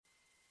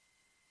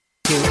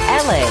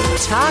LA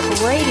Talk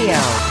Radio.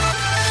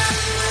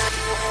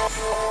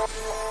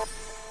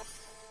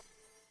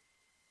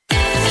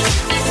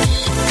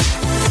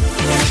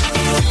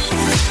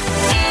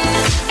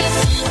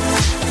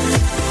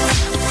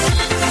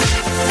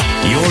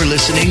 You're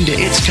listening to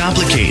It's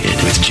Complicated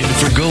with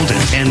Jennifer Golden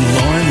and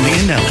Lauren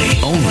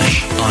Leonelli, only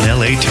on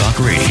LA Talk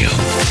Radio.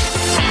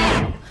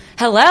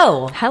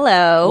 Hello.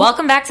 Hello.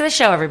 Welcome back to the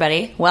show,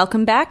 everybody.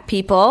 Welcome back,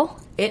 people.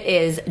 It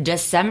is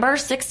December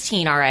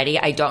 16 already.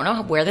 I don't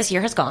know where this year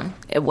has gone.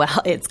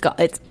 Well,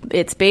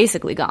 it's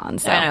basically gone.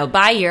 So. I know.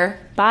 Bye, year.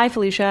 Bye,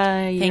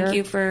 Felicia. Thank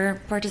you for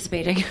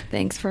participating.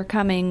 Thanks for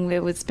coming.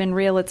 It's been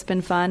real. It's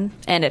been fun.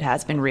 And it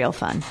has been real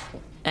fun.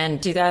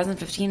 And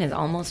 2015 is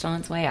almost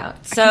on its way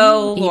out.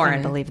 So, Lauren. I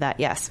can't believe that.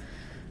 Yes.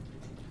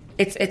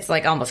 It's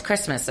like almost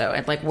Christmas, so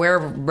it's like we're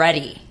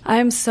ready.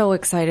 I'm so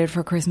excited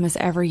for Christmas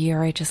every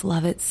year. I just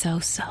love it so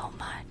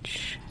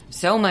much.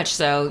 So much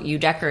so, you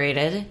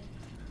decorated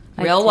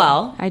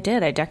well. I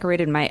did. I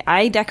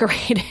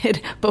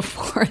decorated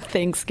before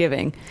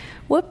Thanksgiving.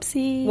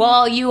 Whoopsie.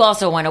 Well, you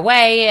also went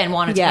away and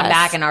wanted to come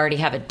back and already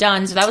have it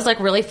done. So that was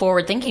like really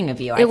forward thinking of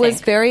you, I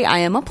think. I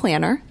am a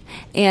planner,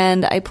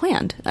 and I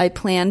planned. I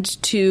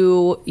planned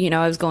to,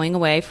 I was going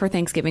away for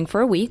Thanksgiving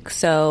for a week,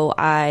 so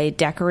I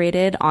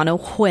decorated on a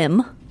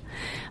whim.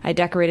 I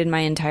decorated my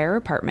entire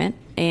apartment,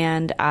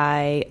 and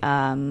I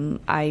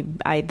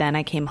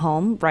came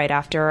home right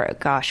after,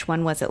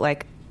 when was it?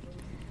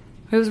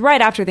 It was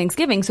right after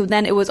Thanksgiving, so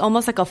then it was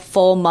almost like a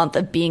full month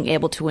of being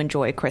able to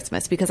enjoy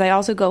Christmas, because I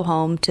also go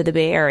home to the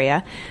Bay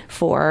Area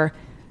for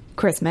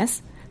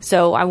Christmas.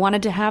 So I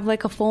wanted to have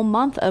like a full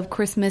month of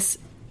Christmas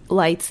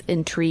lights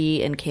and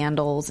tree and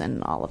candles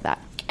and all of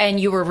that. And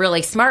you were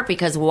really smart,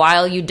 because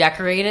while you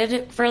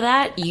decorated for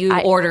that, you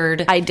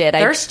ordered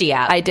Thirsty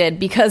app. I did,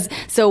 because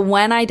so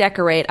when I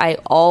decorate, I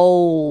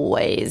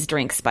always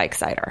drink spike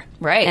cider.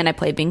 Right. And I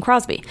play Bing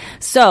Crosby.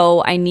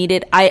 So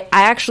I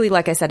actually,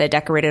 like I said, I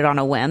decorated on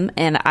a whim,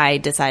 and I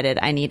decided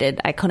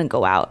I couldn't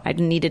go out. I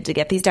needed to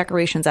get these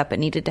decorations up. It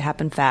needed to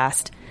happen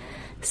fast.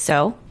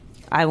 So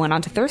I went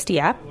on to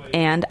Thirsty app,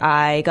 and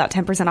I got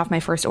 10% off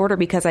my first order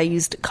because I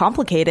used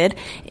Complicated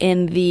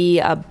in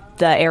the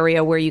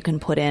area where you can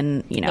put in,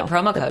 the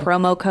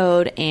promo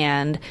code,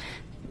 and,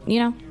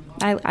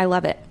 I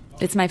love it.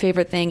 It's my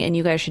favorite thing, and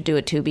you guys should do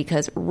it too,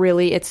 because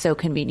really it's so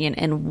convenient.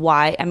 And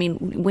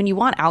when you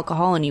want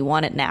alcohol and you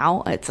want it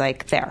now, it's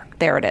like,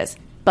 there it is.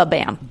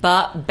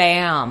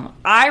 Ba-bam.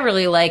 I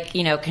really like,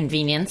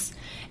 convenience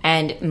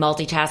and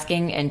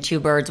multitasking and two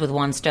birds with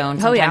one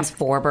stone, sometimes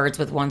four birds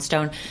with one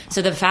stone.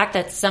 So the fact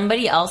that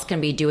somebody else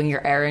can be doing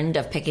your errand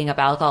of picking up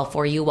alcohol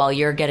for you while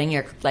you're getting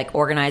your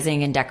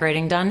organizing and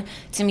decorating done,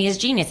 to me is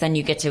genius. Then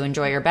you get to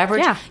enjoy your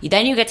beverage. Yeah.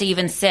 Then you get to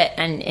even sit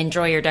and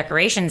enjoy your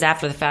decorations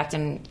after the fact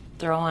and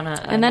throw on a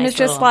and then nice it's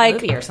just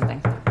like movie or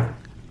something.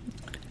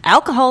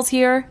 Alcohol's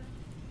here.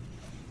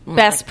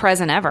 Best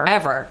present ever.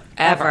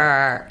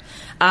 Ever.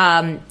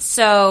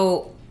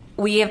 So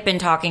we have been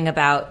talking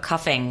about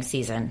cuffing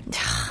season.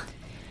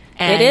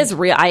 And it is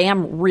real. I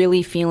am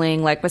really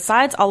feeling like,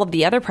 besides all of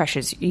the other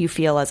pressures you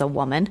feel as a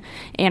woman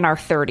in our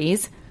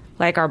 30s,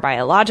 like our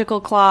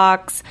biological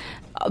clocks,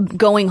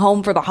 going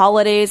home for the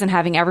holidays and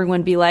having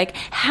everyone be like,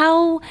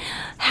 how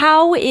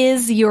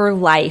is your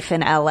life in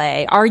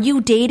LA? Are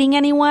you dating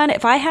anyone?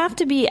 If I have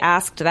to be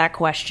asked that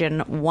question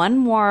one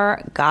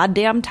more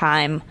goddamn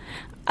time,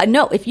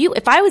 no,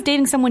 if I was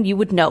dating someone, you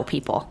would know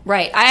people.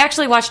 Right. I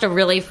actually watched a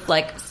really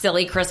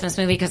silly Christmas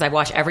movie, because I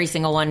watch every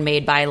single one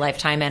made by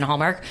Lifetime and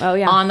Hallmark. Oh,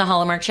 yeah. On the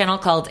Hallmark Channel,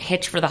 called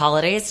Hitch for the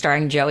Holidays,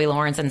 starring Joey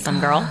Lawrence and some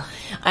girl.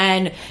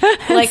 And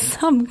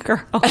some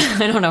girl.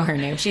 I don't know her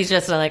name. She's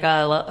just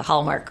a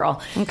Hallmark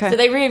girl. Okay. So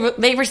they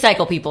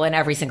recycle people in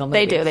every single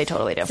movie. They do. They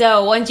totally do.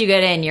 So once you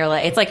get in, you're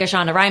like, it's like a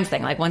Shonda Rhimes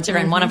thing. Like once you're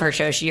in one of her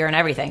shows, you're in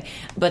everything.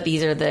 But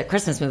these are the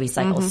Christmas movie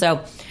cycles.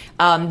 So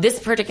this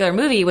particular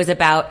movie was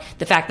about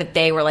the fact that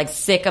they were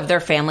sick of their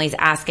families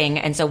asking.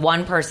 And so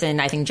one person,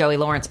 I think Joey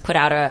Lawrence, put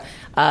out a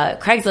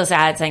Craigslist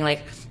ad saying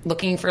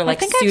looking for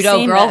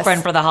pseudo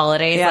girlfriend for the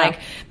holidays. Yeah.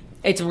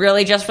 It's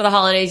really just for the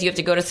holidays. You have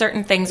to go to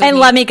certain things. And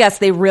let me guess,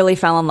 they really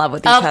fell in love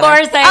with each other. Of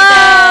course they did.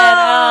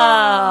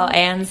 Oh,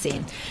 and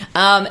scene.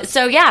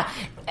 So yeah.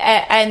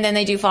 And then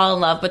they do fall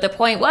in love. But the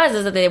point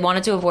is that they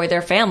wanted to avoid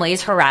their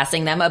families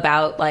harassing them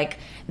about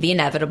the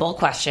inevitable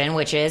question,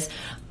 which is,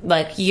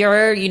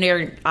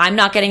 I'm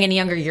not getting any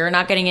younger, you're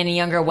not getting any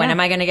younger, when am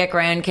I going to get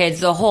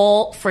grandkids? The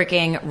whole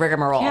freaking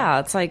rigmarole.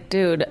 Yeah, it's like,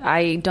 dude,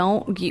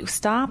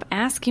 stop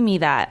asking me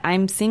that.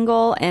 I'm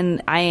single,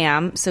 and I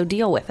am, so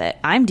deal with it.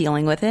 I'm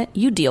dealing with it.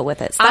 You deal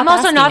with it. Stop I'm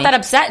also not me. that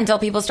upset until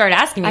people start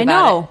asking me about it.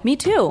 I know, me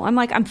too. I'm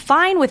like, I'm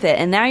fine with it.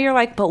 And now you're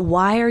like, but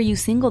why are you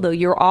single though?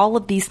 You're all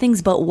of these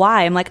things, but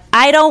why? I'm like,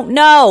 I don't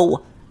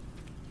know.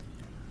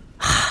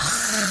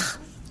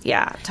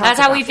 Yeah. That's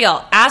how we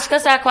feel. Ask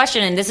us that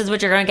question, and this is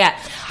what you're going to get.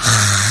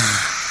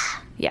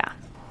 Yeah.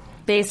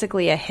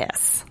 Basically a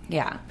hiss.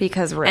 Yeah.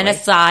 Because really. And a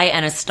sigh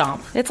and a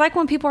stomp. It's like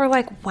when people are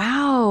like,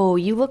 wow,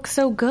 you look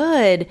so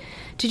good.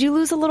 Did you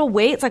lose a little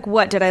weight? It's like,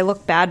 what? Did I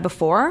look bad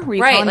before? Were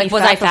you calling me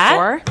was I fat?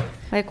 Before?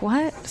 Like,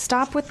 what?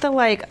 Stop with the,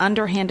 like,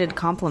 underhanded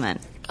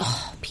compliment.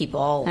 Oh,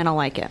 people. I don't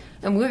like it.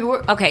 And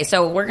okay,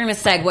 so we're going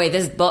to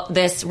segue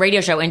this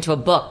radio show into a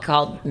book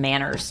called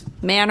Manners.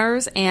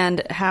 Manners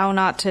and how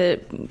not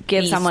to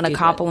give someone a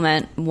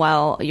compliment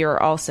while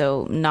you're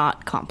also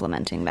not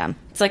complimenting them.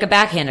 It's like a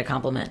backhanded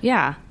compliment.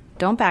 Yeah.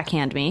 Don't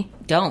backhand me.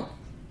 Don't.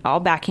 I'll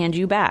backhand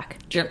you back.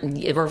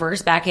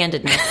 Reverse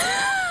backhandedness.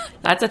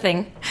 That's a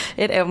thing.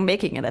 I'm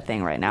making it a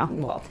thing right now.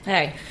 Well,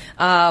 hey,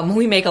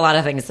 we make a lot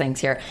of things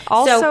here.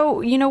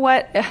 Also, you know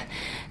what?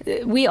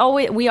 We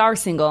are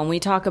single, and we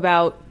talk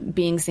about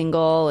being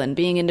single and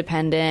being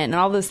independent and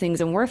all those things,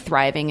 and we're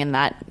thriving in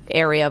that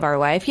area of our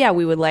life. Yeah,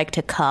 we would like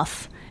to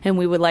cuff, and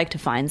we would like to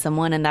find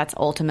someone, and that's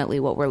ultimately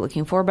what we're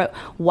looking for. But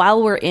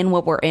while we're in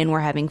what we're in, we're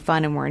having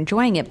fun and we're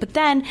enjoying it. But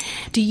then,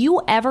 do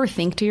you ever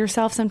think to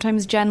yourself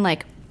sometimes, Jen,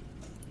 like,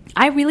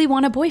 I really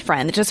want a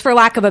boyfriend, just for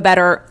lack of a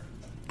better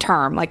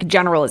term, like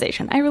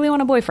generalization. I really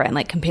want a boyfriend,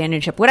 like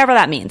companionship, whatever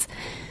that means.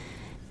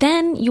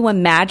 Then you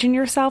imagine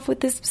yourself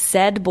with this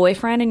said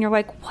boyfriend and you're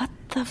like, what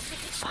the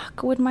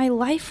fuck would my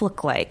life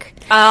look like?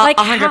 Like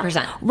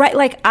 100%. Right.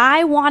 Like,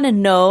 I want to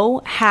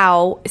know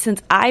how,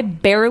 since I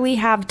barely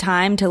have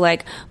time to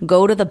like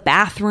go to the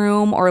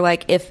bathroom, or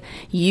like, if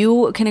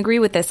you can agree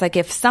with this, like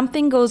if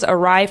something goes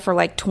awry for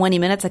like 20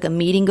 minutes, like a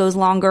meeting goes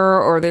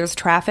longer or there's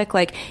traffic,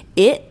 like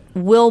it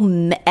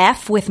will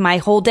F with my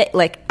whole day.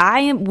 Like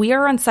we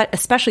are on such,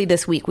 especially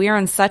this week, we're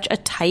running such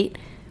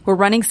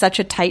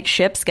a tight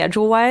ship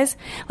schedule wise.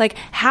 Like,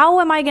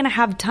 how am I going to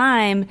have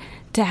time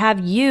to have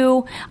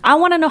you? I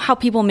want to know how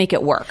people make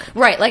it work.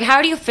 Right. Like,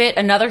 how do you fit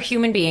another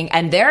human being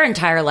and their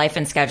entire life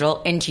and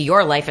schedule into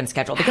your life and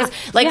schedule? Because,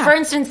 for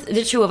instance,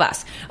 the two of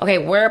us, okay,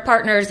 we're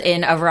partners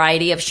in a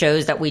variety of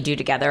shows that we do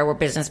together. We're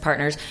business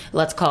partners.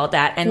 Let's call it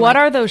that. And what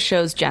are those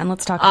shows, Jen?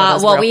 Let's talk about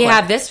those. Well, we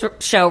have this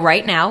show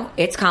right now.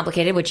 It's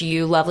Complicated, which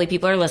you lovely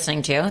people are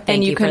listening to.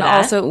 Thank you for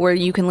that. Also, where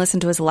you can listen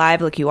to us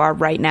live like you are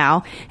right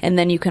now. And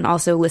then you can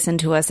also listen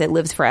to us. It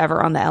lives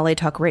forever on the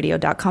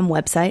latalkradio.com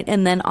website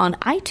and then on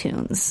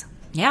iTunes.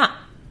 Yeah.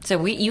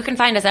 So you can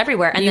find us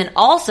everywhere. And then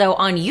also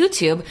on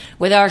YouTube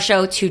with our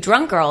show Two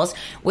Drunk Girls,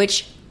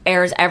 which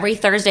airs every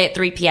Thursday at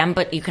 3 p.m.,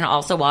 but you can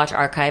also watch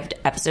archived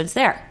episodes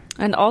there.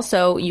 And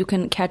also you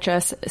can catch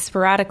us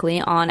sporadically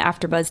on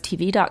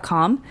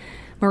AfterBuzzTV.com,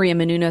 Maria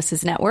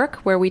Menounos' network,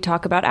 where we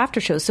talk about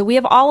after shows. So we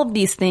have all of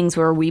these things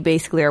where we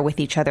basically are with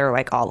each other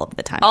like all of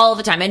the time. All of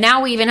the time. And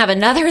now we even have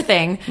another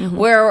thing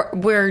where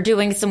we're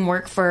doing some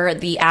work for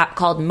the app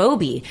called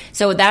Moby.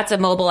 So that's a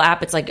mobile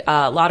app. It's like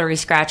lottery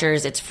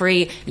scratchers. It's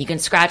free. You can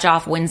scratch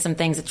off, win some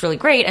things. It's really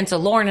great. And so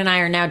Lauren and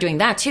I are now doing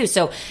that too.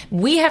 So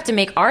we have to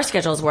make our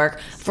schedules work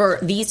for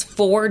these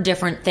 4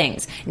 different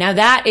things. Now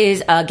that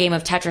is a game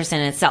of Tetris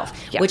in itself,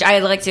 which I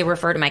like to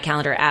refer to my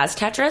calendar as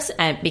Tetris,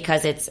 and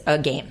because it's a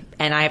game.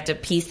 And I have to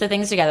piece the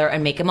things together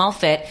and make them all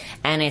fit.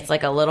 And it's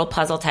like a little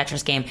puzzle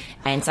Tetris game.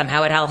 And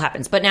somehow it all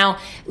happens. But now,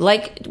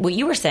 like what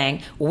you were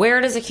saying,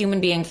 where does a human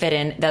being fit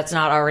in that's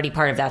not already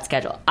part of that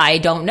schedule? I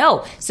don't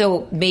know.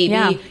 So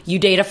maybe you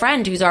date a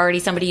friend who's already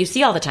somebody you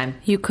see all the time.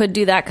 You could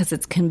do that because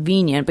it's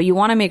convenient. But you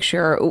want to make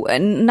sure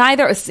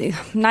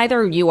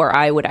neither you or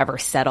I would ever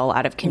settle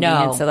out of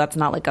convenience. No. So that's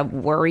not like a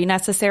worry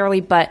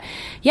necessarily. But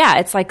yeah,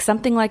 it's like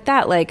something like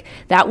that. Like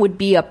that would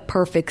be a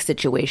perfect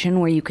situation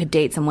where you could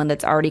date someone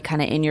that's already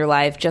kind of in your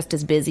life, just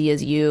as busy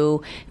as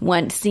you,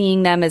 when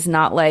seeing them is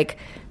not like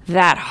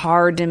that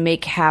hard to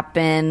make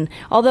happen.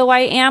 Although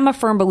I am a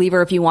firm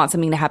believer, if you want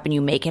something to happen,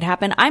 you make it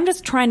happen. I'm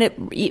just trying to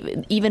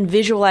even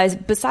visualize,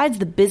 besides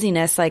the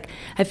busyness, like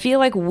I feel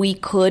like we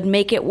could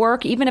make it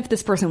work. Even if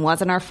this person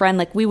wasn't our friend,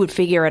 like we would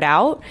figure it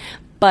out.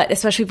 But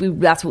especially if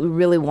that's what we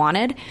really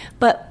wanted.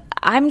 But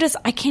I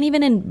can't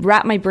even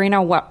wrap my brain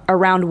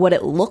around what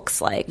it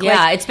looks like.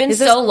 Yeah, like, it's been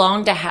so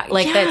long to have,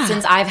 like, that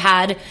since I've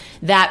had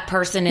that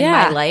person in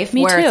my life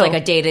where it's like a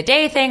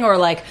day-to-day thing, or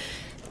like,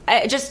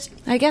 I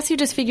guess you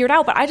just figure it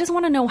out. But I just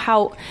want to know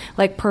how,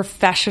 like,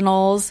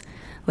 professionals,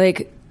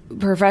 like,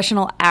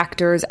 professional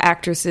actors,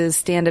 actresses,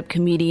 stand-up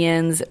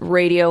comedians,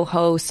 radio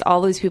hosts,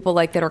 all those people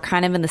like that are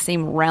kind of in the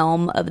same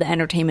realm of the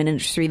entertainment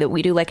industry that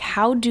we do, like,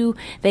 how do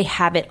they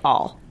have it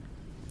all?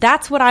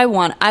 That's what I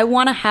want. I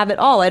want to have it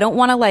all. I don't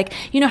want to, like,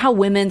 you know how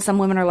some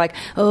women are like,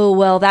 oh,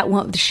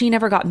 well, she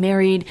never got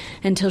married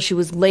until she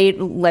was late,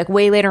 like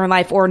way later in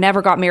life, or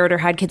never got married or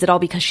had kids at all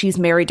because she's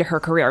married to her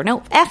career.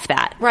 No, F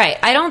that. Right.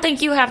 I don't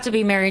think you have to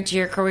be married to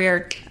your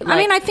career. I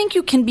mean, I think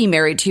you can be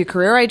married to your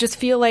career. I just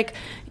feel like,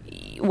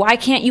 why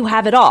can't you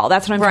have it all?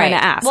 That's what I'm trying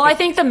to ask. Well, I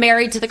think the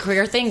married to the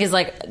career thing is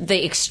like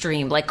the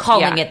extreme, like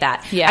calling it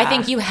that. Yeah. I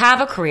think you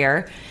have a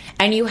career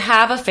and you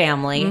have a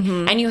family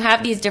and you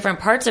have these different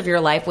parts of your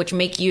life which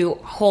make you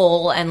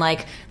whole and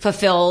like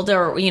fulfilled,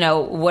 or, you know,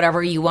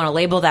 whatever you want to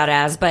label that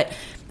as. But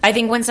I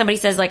think when somebody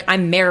says like,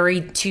 I'm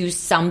married to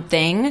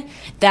something,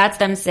 that's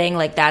them saying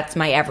like, that's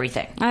my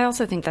everything. I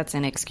also think that's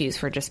an excuse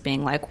for just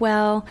being like,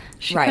 well,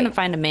 she couldn't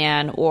find a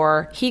man,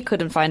 or he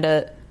couldn't find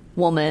a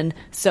woman,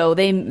 so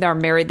they're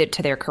married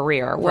to their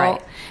career.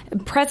 Well,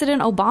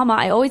 President Obama,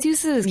 I always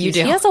use this excuse.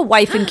 He has a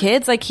wife and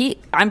kids. Like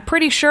I'm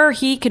pretty sure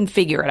he can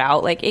figure it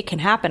out. Like it can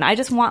happen. I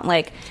just want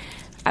like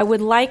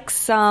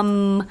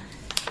some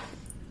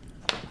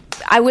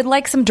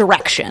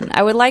direction.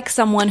 I would like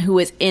someone who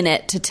is in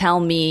it to tell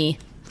me,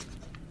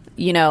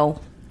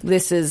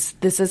 this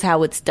is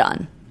how it's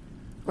done.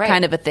 Right.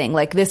 Kind of a thing.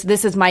 Like this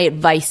is my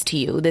advice to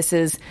you. This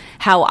is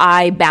how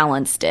I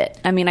balanced it.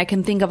 I mean, I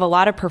can think of a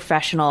lot of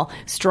professional,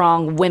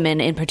 strong women,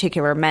 in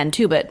particular men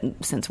too, but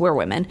since we're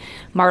women,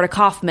 Marta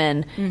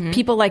Kaufman,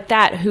 people like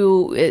that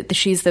who,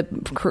 she's the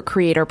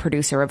creator,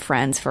 producer of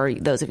Friends, for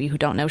those of you who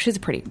don't know. She's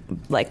a pretty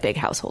big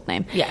household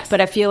name. Yes.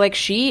 But I feel like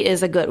she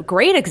is a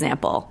great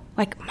example.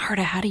 Like,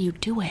 Marta, how do you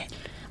do it?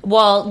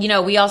 Well,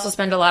 we also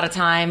spend a lot of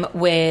time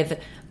with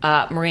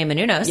Maria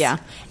Menounos. Yeah.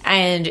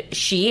 And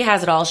she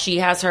has it all. She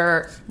has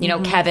her,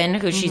 Kevin,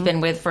 who she's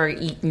been with for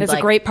it's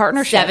a great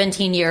partnership.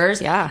 17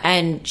 years. Yeah.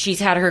 And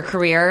she's had her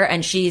career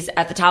and she's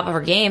at the top of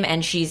her game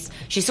and she's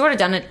sort of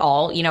done it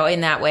all,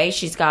 in that way.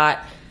 She's got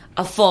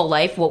a full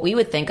life, what we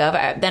would think of.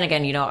 Then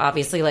again,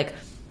 obviously,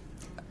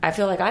 I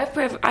feel like I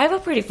have a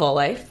pretty full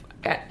life.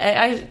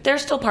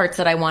 There's still parts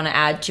that I want to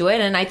add to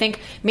it. And I think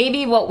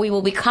maybe what we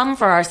will become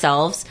for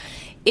ourselves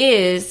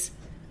is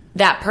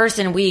that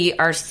person we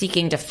are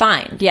seeking to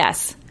find.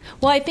 Yes.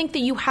 Well, I think that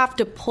you have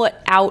to put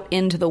out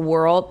into the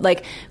world,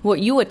 what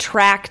you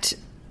attract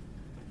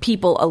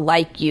people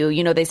like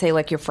you. They say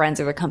your friends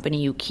are the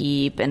company you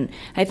keep. And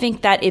I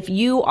think that if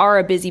you are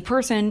a busy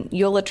person,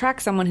 you'll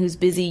attract someone who's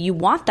busy. You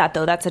want that,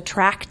 though. That's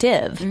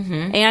attractive.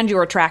 And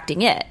you're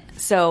attracting it.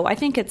 So I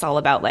think it's all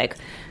about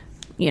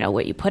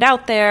what you put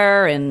out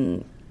there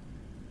and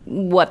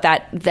what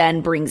that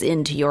then brings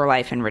into your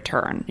life in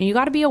return. And you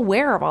got to be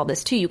aware of all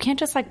this too. You can't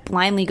just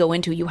blindly go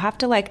into it. You have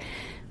to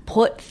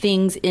put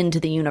things into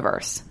the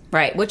universe.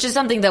 Right, which is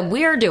something that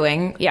we're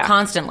doing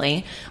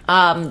constantly.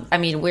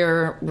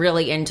 We're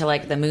really into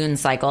the moon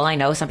cycle. I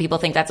know some people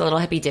think that's a little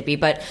hippy-dippy,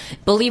 but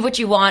believe what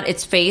you want.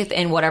 It's faith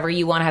in whatever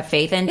you want to have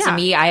faith in. Yeah. To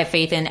me, I have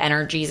faith in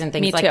energies and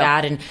things like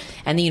that and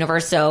the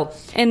universe.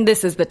 And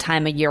this is the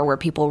time of year where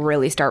people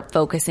really start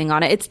focusing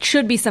on it. It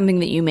should be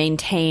something that you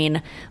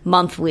maintain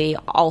monthly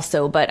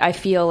also, but I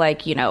feel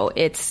like,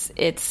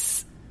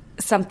 it's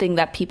something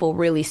that people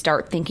really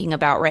start thinking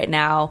about right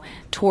now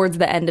towards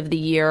the end of the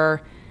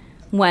year,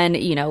 when,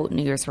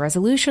 New Year's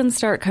resolutions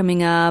start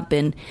coming up.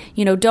 And,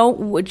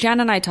 Jen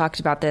and I talked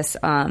about this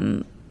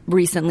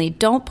recently.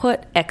 Don't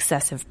put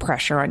excessive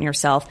pressure on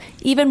yourself.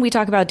 Even we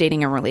talk about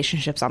dating and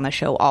relationships on the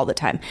show all the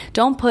time.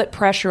 Don't put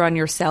pressure on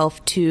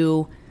yourself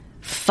to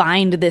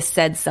find this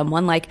said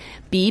someone.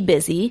 Be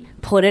busy,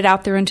 put it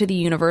out there into the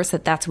universe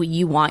that's what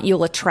you want.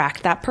 You'll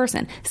attract that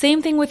person.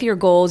 Same thing with your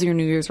goals, your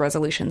New Year's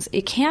resolutions.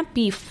 It can't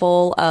be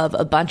full of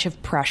a bunch of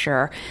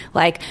pressure,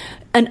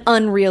 an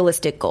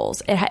unrealistic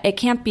goals. It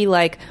can't be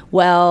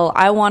well,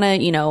 I want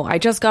to, I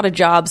just got a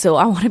job, so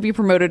I want to be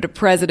promoted to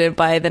president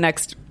by the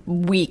next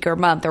week or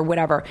month or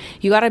whatever.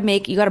 You got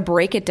to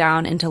break it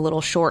down into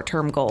little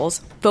short-term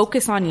goals.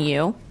 Focus on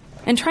you.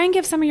 And try and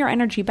give some of your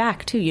energy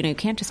back, too. You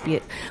can't just be,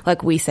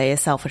 like we say, a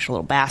selfish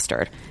little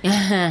bastard.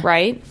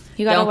 Right?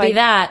 You gotta, Don't be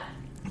that.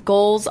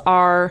 Goals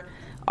are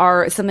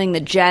something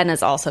that Jen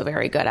is also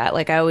very good at.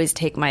 I always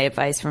take my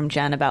advice from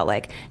Jen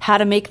about, how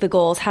to make the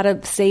goals, how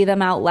to say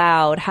them out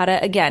loud, how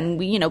to, again,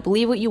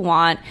 believe what you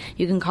want.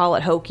 You can call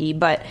it hokey,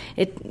 but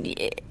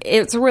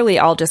it's really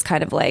all just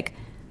kind of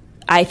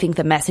I think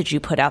the message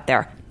you put out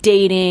there.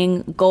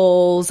 Dating,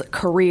 goals,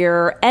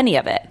 career, any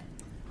of it.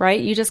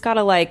 Right? You just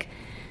gotta,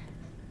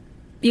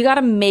 you got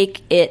to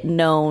make it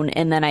known,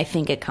 and then I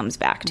think it comes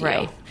back to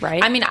you,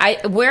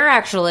 right? We're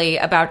actually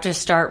about to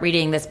start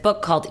reading this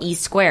book called E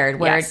Squared,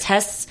 where it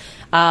tests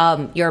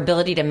your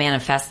ability to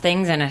manifest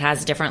things, and it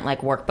has different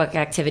workbook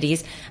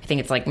activities. I think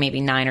it's maybe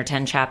 9 or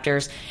 10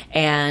 chapters,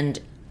 and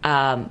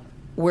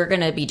we're going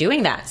to be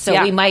doing that.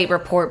 So we might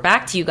report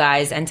back to you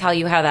guys and tell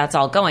you how that's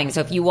all going. So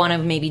if you want to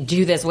maybe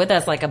do this with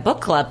us, like a book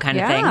club kind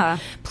of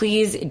thing,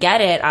 please get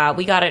it.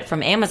 We got it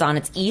from Amazon.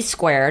 It's E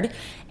Squared,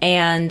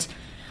 and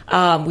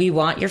we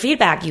want your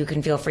feedback. You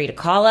can feel free to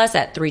call us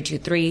at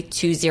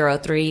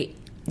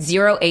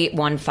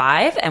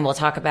 323-203-0815, and we'll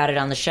talk about it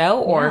on the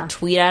show, or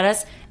tweet at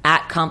us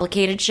at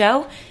Complicated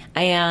Show.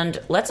 And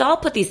let's all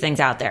put these things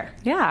out there.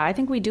 Yeah, I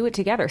think we do it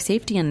together.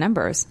 Safety in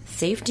numbers.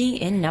 Safety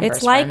in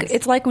numbers.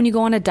 It's like when you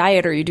go on a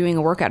diet or you're doing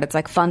a workout. It's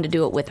fun to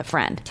do it with a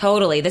friend.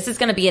 Totally. This is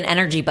going to be an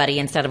energy buddy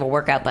instead of a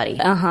workout buddy.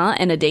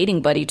 And a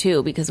dating buddy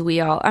too, because we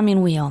all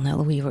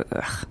know we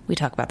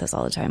talk about this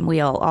all the time.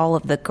 All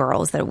of the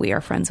girls that we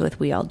are friends with,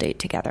 we all date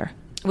together.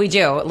 We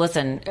do.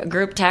 Listen,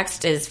 group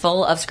text is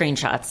full of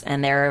screenshots,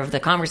 and they're the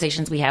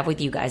conversations we have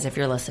with you guys if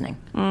you're listening.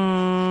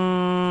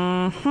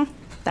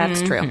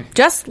 That's true.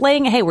 Just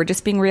we're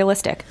just being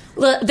realistic.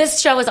 Look, this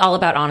show is all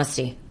about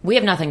honesty. We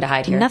have nothing to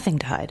hide here. Nothing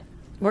to hide.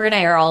 We're going to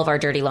air all of our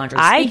dirty laundry.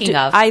 Speaking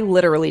of... I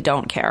literally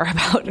don't care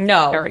about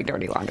airing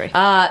dirty laundry.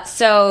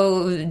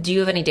 So, do you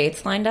have any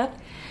dates lined up?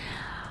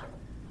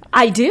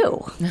 I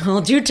do.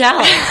 Well, do tell.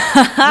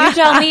 You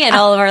tell me and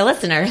all of our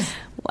listeners.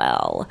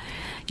 Well,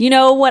 you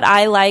know what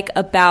I like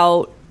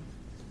about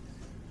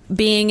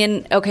being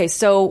in... Okay,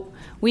 so...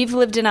 We've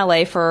lived in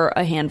LA for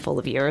a handful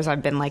of years.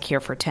 I've been here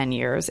for 10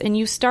 years. And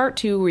you start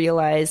to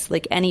realize,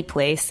 any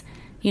place,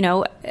 you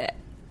know,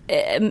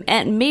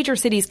 and major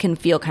cities can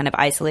feel kind of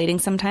isolating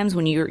sometimes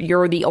when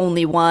you're the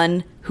only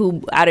one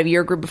who out of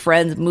your group of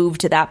friends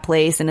moved to that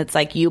place and it's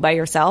like you by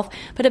yourself.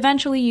 But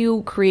eventually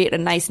you create a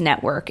nice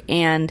network.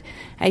 And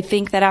I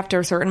think that after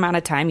a certain amount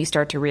of time, you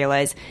start to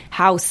realize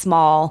how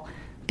small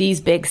these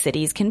big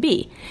cities can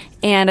be.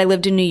 And I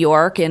lived in New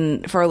York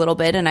and for a little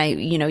bit, and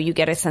you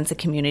get a sense of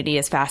community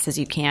as fast as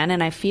you can.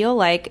 And I feel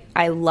like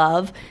I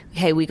love,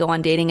 hey, we go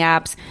on dating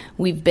apps.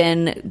 We've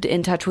been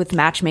in touch with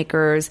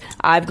matchmakers.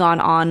 I've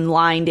gone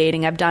online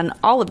dating. I've done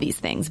all of these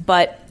things,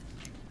 but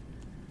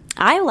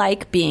I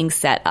like being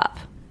set up.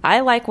 I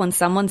like when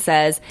someone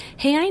says,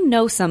 hey, I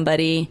know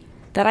somebody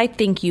that I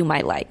think you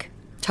might like.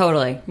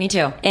 Totally. Me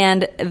too.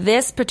 And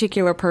this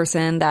particular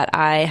person that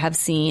I have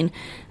seen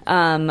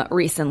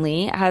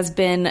recently has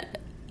been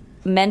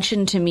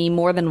mentioned to me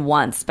more than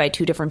once by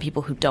two different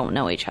people who don't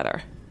know each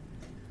other.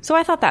 So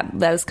I thought that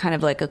was kind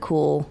of like a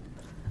cool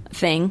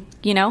thing,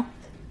 you know?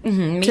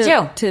 Mm-hmm, me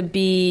too.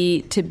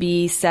 To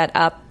be set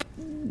up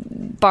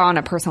on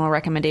a personal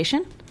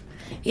recommendation.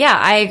 Yeah,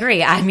 I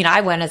agree. I mean,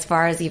 I went as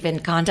far as even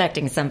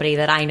contacting somebody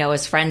that I know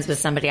is friends with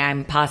somebody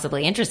I'm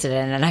possibly interested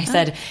in. And I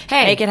said,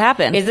 hey, make it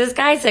happen. Is this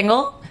guy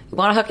single? You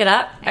want to hook it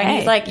up? And hey.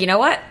 He's like, you know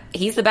what?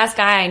 He's the best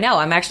guy I know.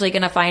 I'm actually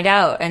going to find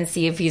out and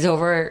see if he's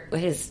over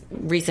his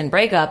recent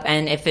breakup.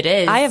 And if it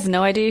is, I have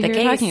no idea who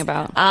you're talking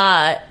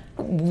about.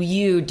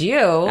 You do.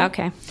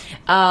 Okay.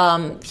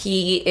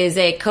 He is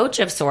a coach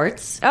of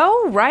sorts.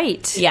 Oh,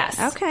 right.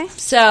 Yes. Okay.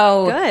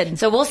 So good.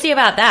 So we'll see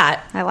about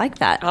that. I like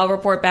that. I'll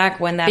report back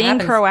when that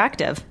happens. Being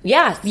proactive.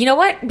 Yeah. You know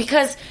what?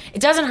 Because it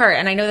doesn't hurt.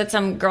 And I know that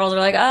some girls are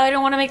like, oh, I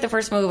don't want to make the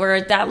first move,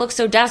 or that looks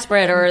so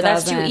desperate, or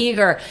that's too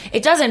eager.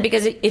 It doesn't,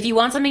 because if you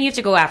want something, you have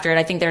to go after it.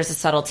 I think there's a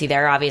subtlety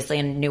there, obviously,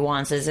 and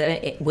nuances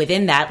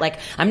within that. Like,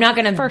 I'm not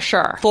going to for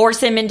sure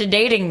force him into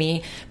dating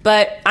me,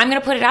 but I'm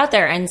going to put it out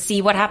there and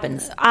see what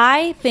happens.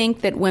 I think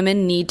that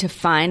women need to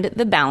find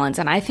the balance,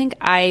 and I think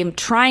I'm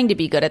trying to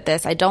be good at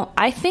this.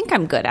 I think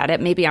I'm good at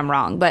it. Maybe I'm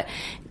wrong, but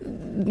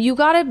you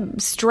got to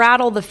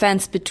straddle the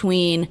fence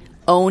between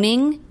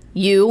owning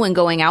you and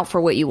going out for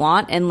what you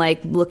want and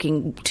like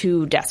looking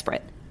too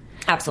desperate.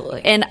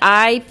 Absolutely. And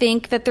I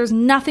think that there's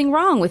nothing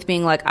wrong with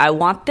being like, I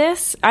want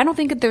this. I don't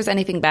think that there's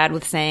anything bad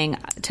with saying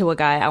to a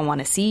guy, I want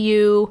to see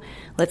you.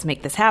 Let's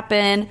make this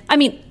happen. I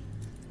mean,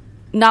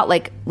 not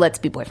like let's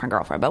be boyfriend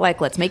girlfriend, but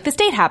like let's make this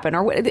date happen.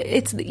 Or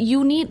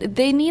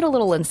they need a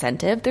little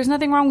incentive. There's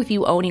nothing wrong with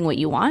you owning what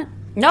you want.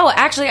 No,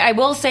 actually, I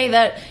will say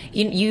that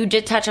you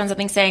did touch on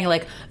something, saying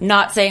like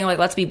not saying like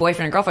let's be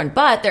boyfriend and girlfriend,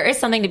 but there is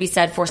something to be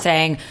said for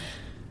saying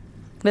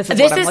this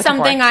is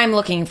something I'm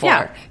looking for.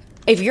 Yeah.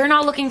 If you're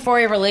not looking for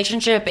a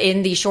relationship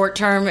in the short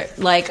term,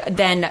 like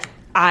then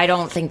I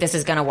don't think this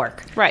is going to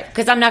work. Right.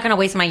 Because I'm not going to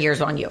waste my years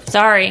on you.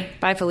 Sorry.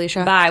 Bye,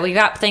 Felicia. Bye. We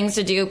got things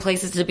to do,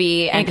 places to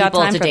be, and people got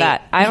time to for date.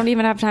 That. I don't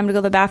even have time to go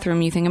to the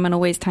bathroom. You think I'm going to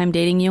waste time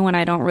dating you when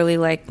I don't really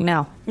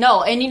no.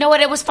 No, and you know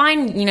what? It was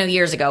fine,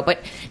 years ago, but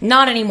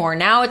not anymore.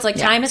 Now it's like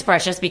time is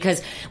precious,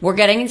 because we're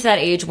getting into that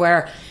age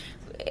where,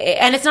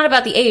 and it's not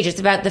about the age, it's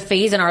about the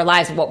phase in our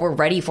lives, what we're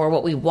ready for,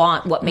 what we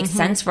want, what makes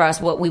sense for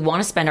us, what we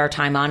want to spend our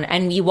time on,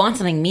 and we want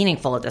something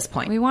meaningful at this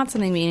point. We want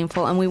something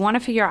meaningful, and we want to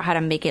figure out how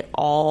to make it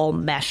all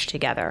mesh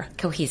together.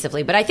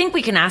 Cohesively. But I think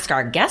we can ask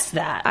our guests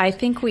that. I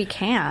think we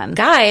can.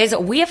 Guys,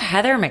 we have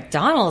Heather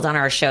McDonald on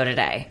our show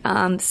today.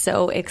 I'm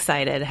so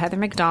excited. Heather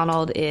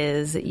McDonald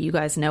is, you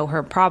guys know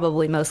her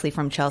probably mostly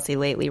from Chelsea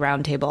Lately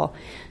Roundtable,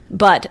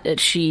 but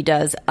she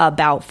does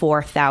about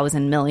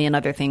 4,000 million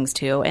other things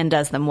too, and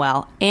does them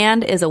well,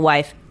 and is a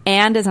wife,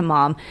 and is a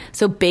mom.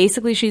 So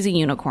basically she's a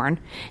unicorn,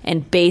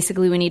 and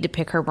basically we need to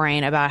pick her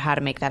brain about how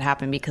to make that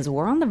happen, because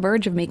we're on the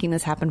verge of making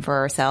this happen for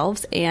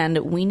ourselves, and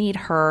we need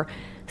her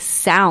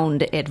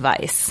sound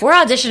advice. We're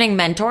auditioning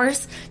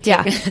mentors.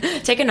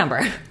 Take a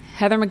number.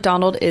 Heather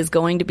McDonald is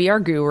going to be our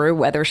guru,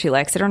 whether she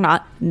likes it or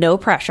not. No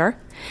pressure.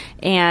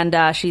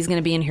 And she's going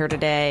to be in here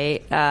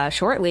today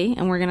shortly,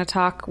 and we're going to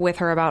talk with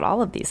her about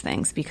all of these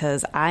things,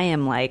 because I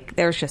am like,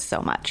 there's just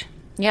so much.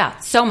 Yeah,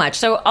 so much.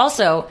 So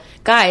also,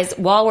 guys,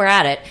 while we're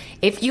at it,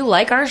 if you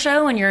like our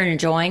show and you're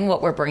enjoying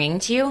what we're bringing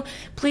to you,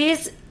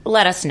 please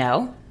let us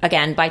know.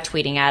 Again, by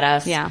tweeting at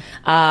us. Yeah.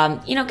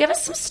 Give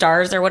us some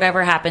stars or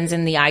whatever happens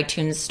in the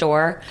iTunes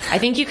store. I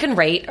think you can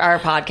rate our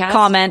podcast.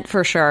 Comment,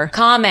 for sure.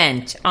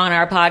 Comment on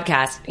our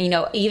podcast.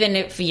 Even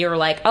if you're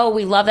like, oh,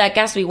 we love that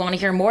guest, we want to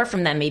hear more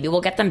from them, maybe we'll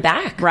get them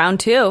back.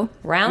 Round two.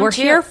 We're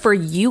here for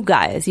you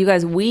guys. You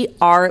guys,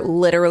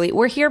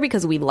 we're here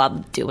because we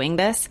love doing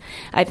this.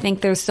 I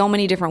think there's so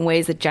many different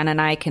ways that Jen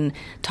and I can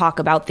talk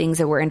about things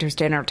that we're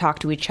interested in, or talk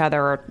to each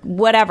other, or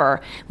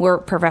whatever. We're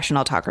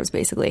professional talkers,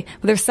 basically.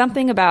 But there's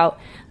something about,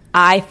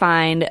 I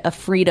find a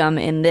freedom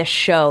in this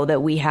show that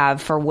we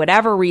have for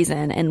whatever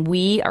reason, and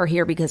we are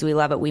here because we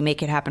love it. We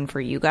make it happen for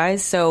you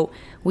guys. So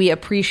we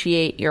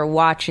appreciate your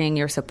watching,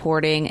 your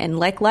supporting, and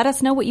let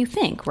us know what you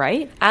think,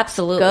 right?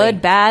 Absolutely.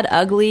 Good, bad,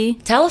 ugly.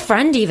 Tell a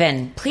friend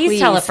even. Please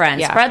tell a friend.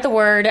 Yeah. Spread the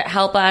word.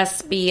 Help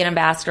us be an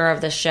ambassador of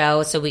the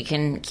show so we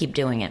can keep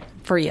doing it.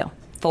 For you.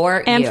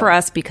 For and you. for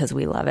us because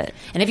we love it.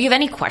 And if you have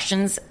any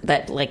questions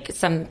that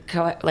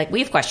we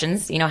have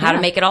questions, how to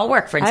make it all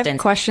work, for instance. I have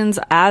questions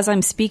as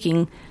I'm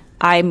speaking.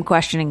 I'm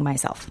questioning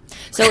myself.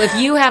 So if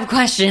you have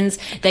questions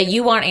that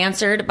you want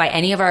answered by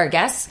any of our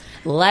guests,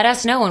 let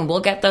us know and we'll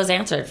get those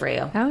answered for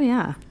you. Oh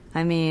yeah.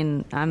 I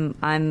mean,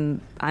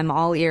 I'm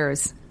all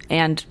ears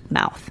and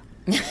mouth.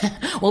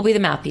 We'll be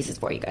the mouthpieces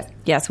for you guys.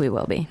 Yes, we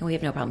will be. And we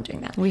have no problem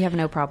doing that. We have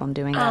no problem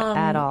doing that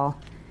at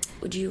all.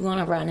 Would you want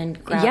to run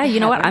and grab Yeah,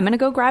 you know Heather? what? I'm going to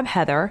go grab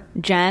Heather.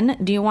 Jen,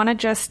 do you want to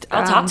just...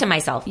 I'll talk to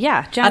myself.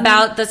 Yeah. Jen,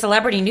 about the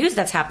celebrity news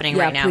that's happening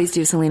right now. Yeah, please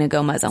do. Selena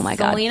Gomez. Oh, my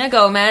God. Selena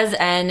Gomez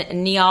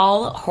and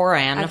Niall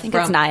Horan. I think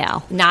it's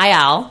Niall.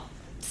 Niall.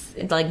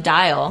 It's like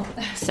dial.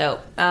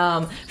 So,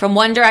 from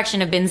One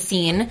Direction have been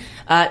seen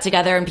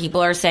together, and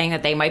people are saying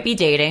that they might be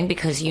dating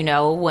because,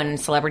 when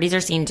celebrities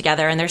are seen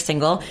together and they're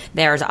single,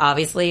 there's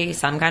obviously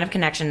some kind of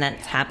connection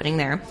that's happening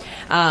there.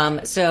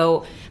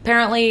 So,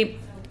 apparently...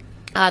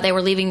 they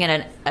were leaving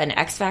at an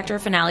X Factor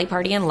finale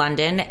party in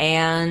London,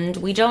 and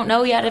we don't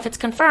know yet if it's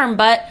confirmed,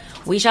 but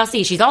we shall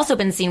see. She's also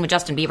been seen with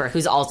Justin Bieber,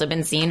 who's also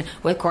been seen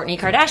with Kourtney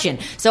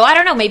Kardashian. So I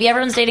don't know. Maybe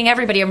everyone's dating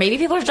everybody, or maybe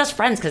people are just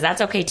friends, because that's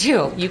okay,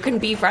 too. You can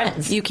be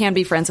friends. You can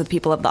be friends with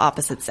people of the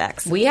opposite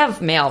sex. We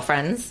have male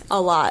friends.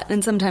 A lot.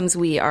 And sometimes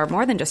we are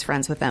more than just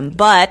friends with them.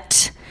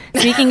 But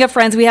speaking of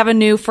friends, we have a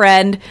new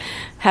friend.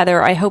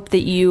 Heather, I hope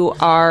that you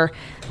are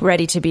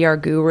ready to be our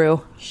guru.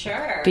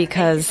 Sure.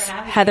 Because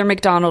Heather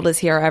McDonald is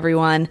here,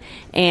 everyone,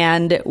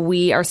 and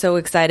we are so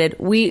excited.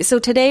 So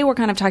today we're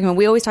kind of talking about,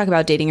 we always talk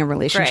about dating and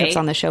relationships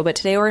on the show, but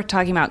today we're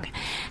talking about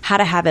how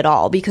to have it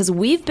all, because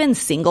we've been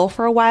single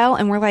for a while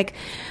and we're like,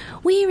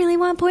 we really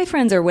want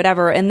boyfriends or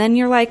whatever. And then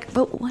you're like,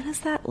 but what does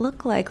that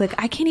look like? Like,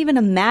 I can't even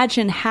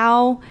imagine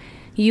how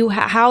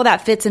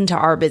that fits into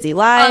our busy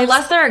lives.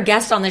 Unless they're a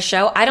guest on the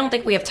show, I don't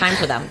think we have time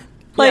for them.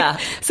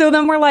 So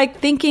then we're like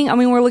thinking,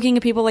 we're looking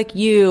at people like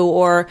you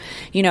or,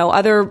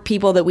 other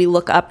people that we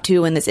look up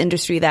to in this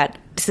industry that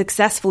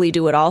successfully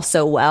do it all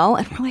so well.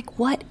 And we're like,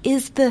 what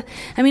is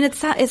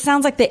it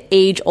sounds like the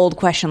age old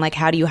question, like,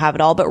 how do you have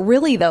it all? But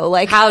really though,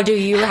 like, how do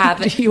you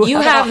have it? You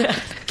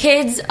have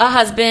kids, a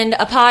husband,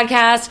 a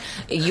podcast.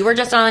 You were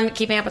just on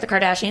Keeping Up with the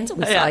Kardashians.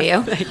 We saw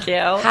you. Thank you.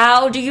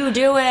 How do you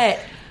do it?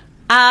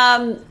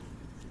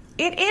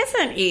 It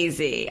isn't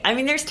easy.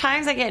 There's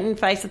times I get in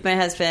fights with my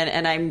husband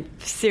and I'm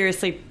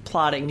seriously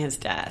plotting his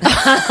death.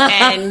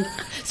 And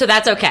so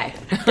that's okay.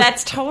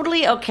 That's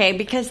totally okay,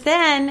 because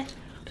then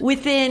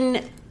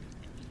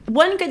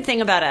one good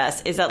thing about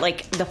us is that,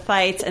 like, the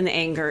fights and the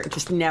anger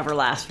just never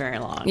last very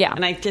long. Yeah.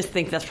 And I just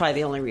think that's probably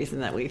the only reason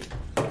that we've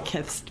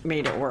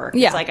made it work.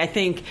 Yeah. It's like, I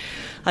think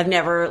I've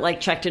never, like,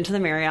 checked into the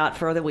Marriott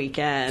for the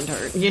weekend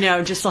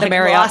or, just like the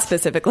Marriott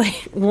specifically.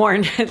 The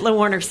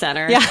Warner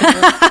Center.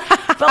 Yeah.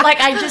 But,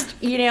 like, I just,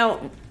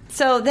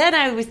 so then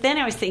I was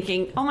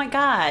thinking, oh my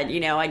God,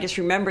 I just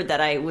remembered that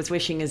I was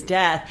wishing his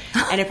death.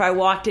 And if I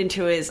walked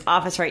into his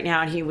office right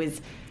now and he was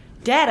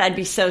dead, I'd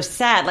be so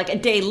sad. Like, a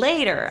day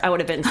later, I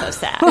would have been so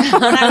sad.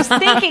 When I was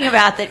thinking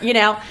about that,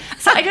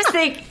 So I just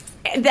think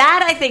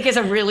that, I think, is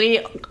a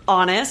really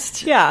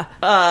honest thought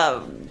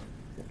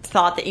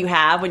that you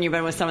have when you've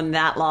been with someone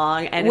that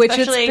long. And which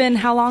especially it's been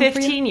how long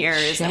 15 for you?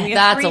 years. Shit, and we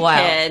have that's 3 a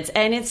while. kids.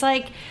 And it's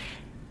like,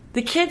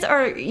 the kids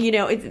are,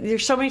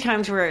 there's so many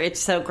times where it's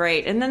so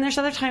great. And then there's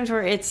other times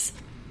where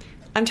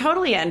I'm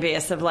totally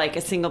envious of, like,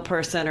 a single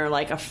person or,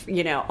 like,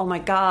 oh my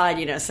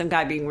God, some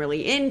guy being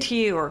really into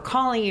you or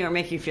calling you or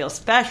making you feel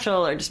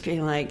special or just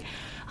being like,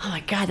 oh my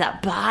God,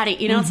 that body.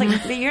 It's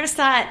like, you're just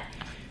not,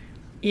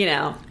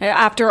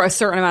 After a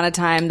certain amount of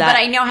time But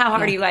I know how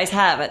hard you guys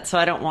have it, so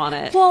I don't want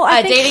it. Well,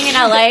 I think dating in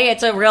LA,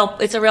 it's a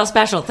real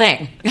special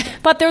thing.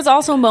 But there's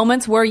also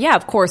moments where,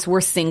 of course,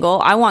 we're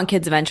single. I want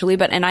kids eventually,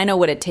 and I know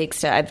what it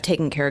takes I've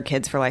taken care of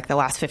kids for, like, the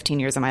last 15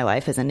 years of my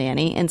life as a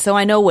nanny, and so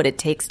I know what it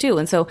takes too.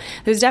 And so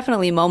there's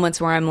definitely moments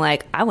where I'm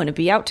like, I wouldn't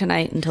be out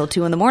tonight until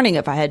 2 a.m.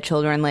 if I had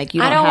children. Like,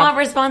 I don't want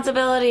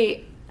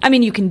responsibility.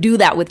 You can do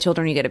that with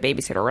children. You get a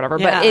babysitter or whatever,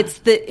 but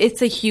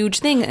it's a huge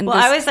thing. And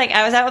I was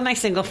out with my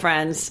single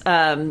friends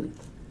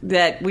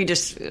that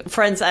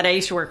friends that I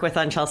used to work with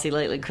on Chelsea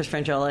lately, Chris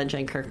Frangiola and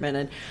Jen Kirkman,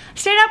 and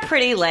stayed up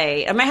pretty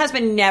late. And my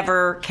husband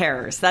never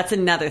cares. That's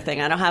another thing.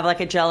 I don't have,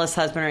 like, a jealous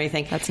husband or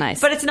anything. That's nice.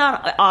 But it's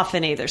not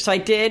often either. So I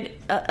did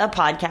a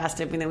podcast,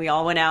 and then we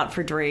all went out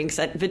for drinks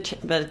at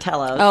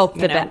Vitello's. Oh,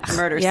 the best.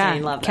 Murder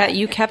Scene. Love that.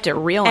 You kept it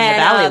real in the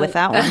valley with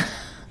that one.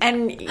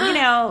 And,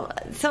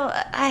 so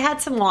I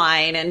had some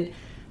wine, and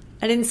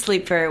I didn't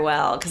sleep very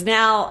well, because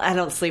now I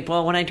don't sleep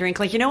well when I drink.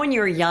 Like, when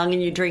you were young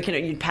and you drink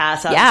and you'd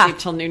pass out and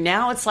sleep till noon.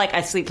 Now it's like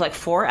I sleep like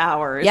 4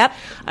 hours. Yep.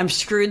 I'm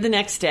screwed the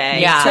next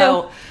day. Yeah.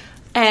 So,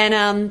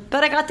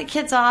 but I got the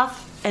kids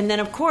off, and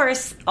then, of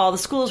course, all the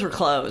schools were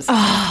closed.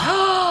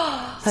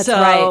 That's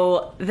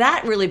so right.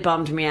 That really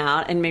bummed me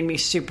out and made me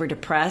super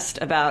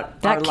depressed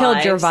about that our killed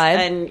lives. your vibe.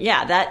 And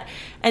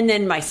And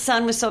then my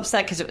son was so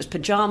upset because it was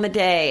pajama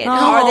day. And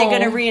are they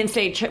going to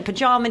reinstate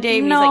pajama day?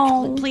 And he's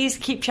like, please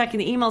keep checking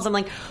the emails. I'm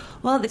like,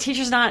 well, the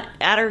teacher's not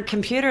at her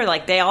computer.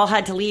 Like, they all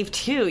had to leave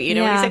too, you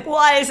know? And he's like,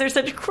 why is there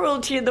such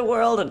cruelty in the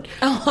world? And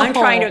I'm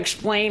trying to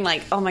explain,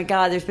 like, oh my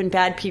God, there's been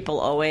bad people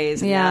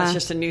always. And now it's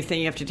just a new thing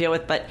you have to deal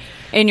with. But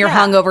in your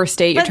hungover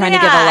state, you're trying to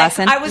give a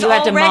lesson. I was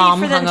all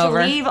ready for them to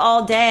leave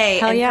all day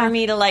and for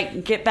me to,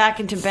 like, get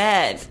back into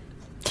bed.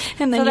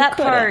 And then so that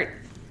part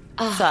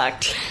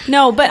sucked.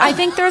 No, but I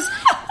think there's...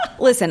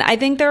 Listen, I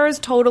think there is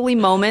totally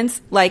moments,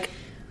 like...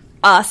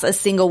 us as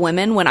single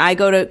women, when I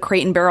go to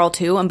Crate and Barrel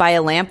 2 and buy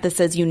a lamp that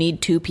says you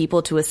need 2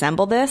 people to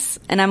assemble this,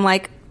 and I'm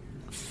like,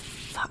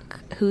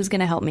 fuck, who's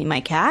gonna help me? My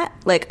cat?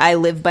 Like, I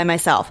live by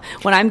myself.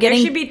 When I'm getting...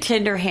 There should be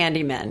Tinder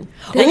handymen.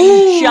 That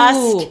you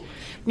just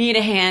need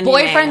a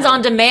handyman. Boyfriends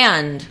on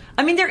demand.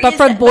 I mean, but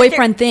for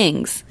boyfriend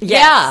things.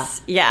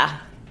 Yes. Yeah.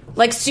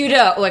 Like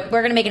Pseudo. Like,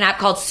 we're gonna make an app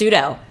called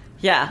Pseudo.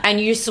 Yeah. And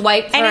you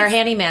swipe for a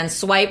handyman,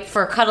 swipe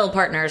for cuddle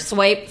partners,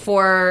 swipe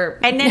for...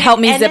 And then, help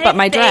me zip up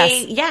my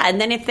dress. Yeah, and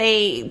then if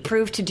they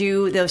prove to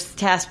do those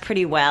tasks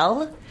pretty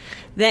well,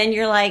 then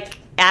you're like,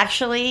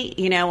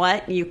 actually, you know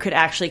what? You could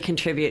actually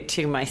contribute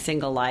to my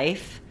single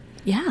life.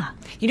 Yeah.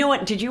 You know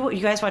what? Did you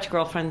guys watch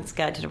Girlfriend's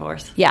Guide to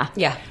Divorce? Yeah.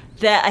 Yeah.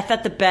 I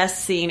thought the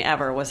best scene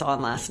ever was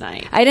on last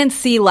night. I didn't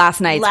see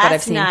last night's, but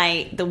I've seen. Last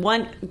night, the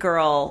one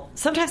girl...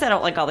 Sometimes I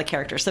don't like all the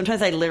characters.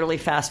 Sometimes I literally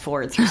fast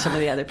forward through some of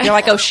the other people. You're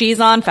like, oh, she's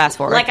on, fast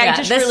forward. Like, I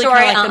just really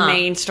story, kind of like the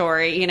main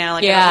story. You know,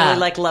 like, I don't really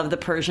like love the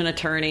Persian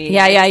attorney.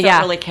 Yeah. I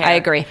don't really care. I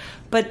agree.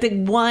 But the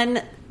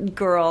one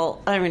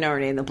girl... I don't even know her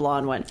name, the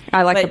blonde one.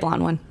 I like the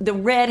blonde one. The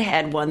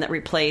redhead one that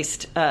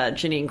replaced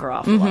Janine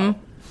Garofalo. Mm-hmm.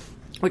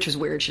 Which was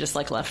weird. She just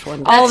like left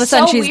one day. All of a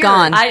sudden, she's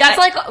gone. That's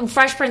like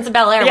Fresh Prince of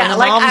Bel-Air when the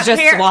moms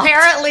just swapped.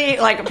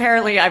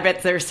 Apparently, I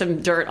bet there's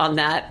some dirt on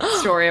that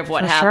story of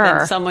what happened.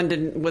 Sure.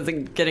 Someone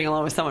wasn't getting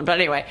along with someone. But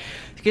anyway,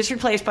 she gets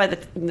replaced by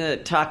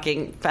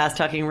the fast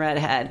talking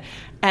redhead.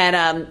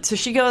 And so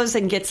she goes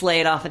and gets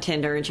laid off of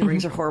Tinder, and she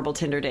brings her horrible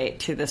Tinder date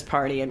to this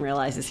party and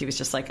realizes he was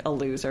just like a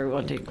loser,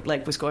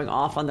 was going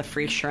off on the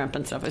free shrimp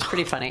and stuff. It was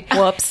pretty funny.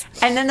 Whoops.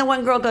 And then the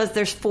one girl goes,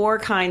 there's 4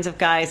 kinds of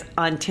guys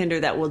on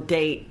Tinder that will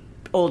date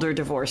older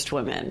divorced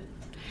women.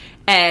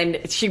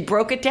 And she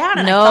broke it down,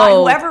 and I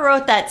thought whoever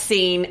wrote that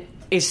scene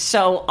is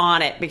so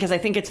on it, because I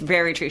think it's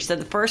very true. She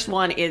said the first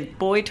one is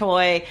boy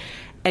toy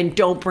and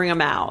don't bring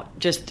him out.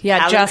 Just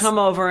have him come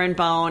over and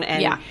bone,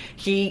 and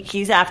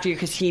he's after you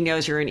because he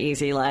knows you're an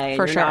easy lay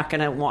and you're not going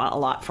to want a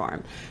lot for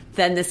him.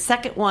 Then the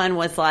second one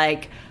was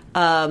like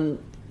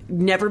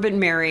never been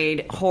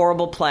married,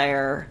 horrible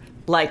player,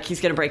 like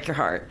he's going to break your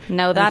heart.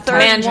 No, that's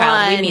man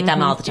child. We meet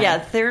them all the time. Yeah,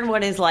 the third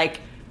one is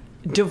like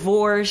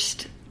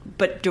divorced,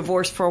 but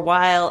divorced for a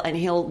while, and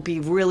he'll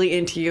be really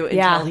into you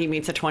until he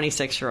meets a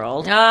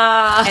 26-year-old.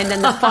 And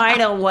then the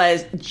final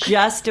was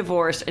just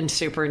divorced and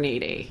super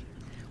needy.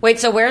 Wait,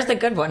 so where's the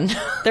good one?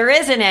 There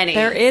isn't any.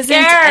 There isn't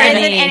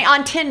any.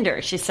 On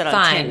Tinder. She said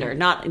on Tinder,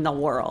 not in the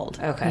world.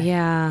 Okay.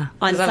 Yeah.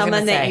 On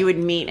someone that you would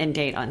meet and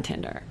date on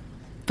Tinder.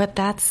 But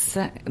that's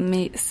sad.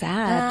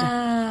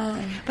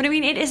 But I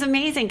mean, it is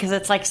amazing because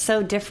it's like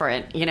so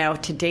different, you know,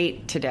 to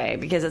date today,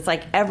 because it's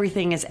like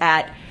everything is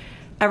at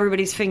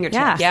everybody's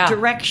fingertips. Yeah.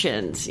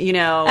 Directions, you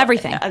know,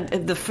 everything.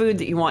 The food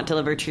that you want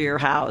delivered to your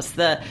house,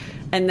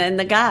 and then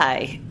the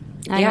guy.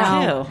 I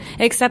know.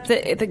 Too. Except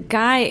that the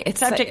guy,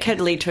 it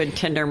could lead to a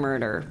Tinder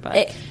murder.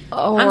 But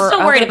I'm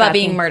still worried about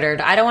being murdered.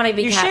 I don't want to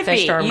be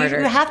catfished or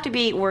murdered. You have to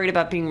be worried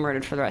about being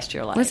murdered for the rest of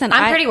your life. Listen,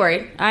 I'm pretty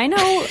worried. I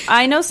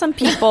know some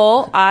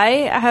people. I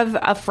have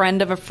a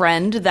friend of a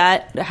friend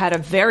that had a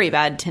very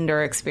bad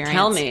Tinder experience.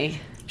 Tell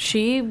me.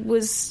 She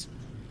was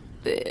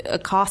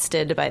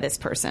accosted by this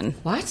person.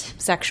 What?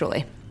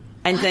 Sexually.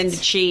 And then did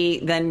she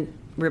then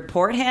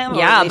report him?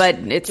 Yeah, but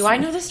it's... Do I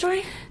know this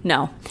story?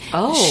 No.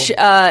 Oh.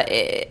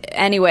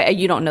 Anyway,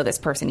 you don't know this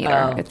person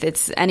either.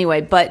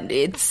 Anyway, but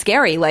it's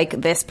scary. Like,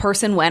 this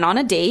person went on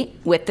a date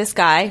with this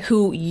guy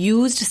who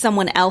used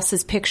someone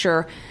else's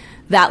picture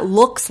that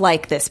looks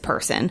like this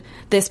person.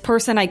 This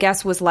person, I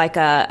guess, was like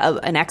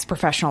an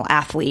ex-professional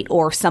athlete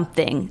or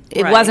something.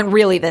 It wasn't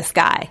really this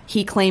guy.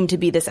 He claimed to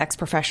be this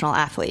ex-professional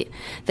athlete.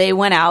 They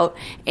went out,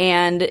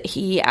 and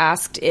he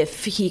asked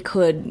if he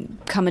could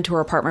come into her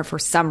apartment for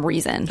some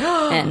reason.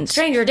 And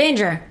stranger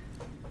danger.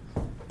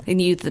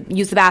 And use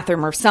the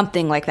bathroom or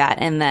something like that.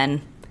 And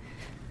then...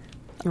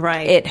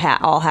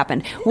 it all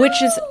happened, which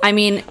is, I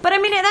mean... But, I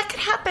mean, that could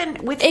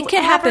happen with whoever. It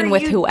can happen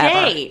with whoever.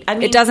 Date. I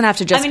mean, it doesn't have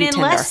to just be Tinder.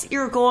 Unless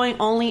you're going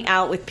only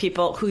out with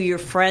people who your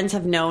friends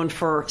have known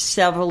for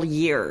several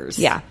years.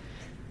 Yeah.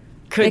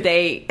 Could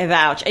they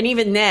vouch? And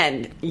even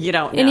then, you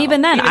don't know. And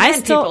even then,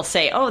 people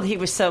say, "Oh, he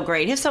was so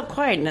great. He was so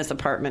quiet in his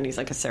apartment. He's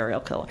like a serial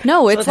killer."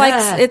 No, it's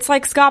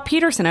like Scott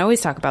Peterson. I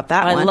always talk about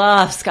that one. I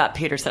love Scott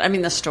Peterson. I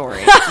mean, the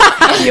story.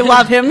 You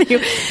love him,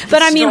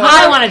 but I mean,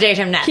 I want to date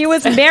him next. He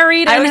was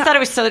married. I always thought it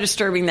was so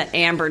disturbing that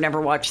Amber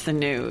never watched the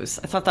news.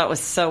 I thought that was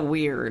so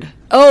weird.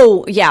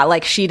 Oh yeah,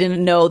 like she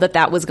didn't know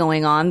that was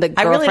going on. The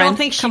girlfriend. I really don't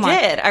think she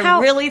did. I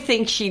really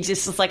think she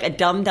just is like a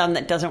dum-dum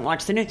that doesn't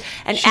watch the news.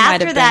 And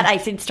after that, I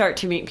did start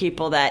to meet people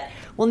people that,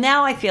 well,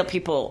 now I feel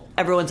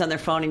everyone's on their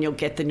phone and you'll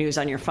get the news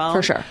on your phone.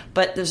 For sure.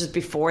 But this was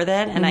before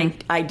then,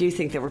 and I do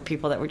think there were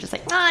people that were just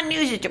like,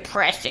 news is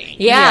depressing.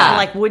 Yeah.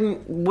 Like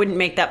wouldn't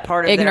make that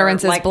part of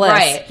Ignorance their, is bliss.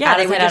 Right. Yeah, Out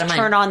they of would sight, out just of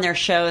turn mind. on their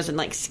shows and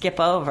like skip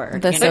over.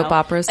 The soap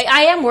operas.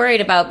 I am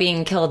worried about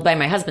being killed by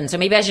my husband, so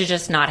maybe I should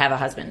just not have a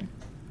husband.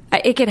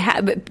 It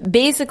could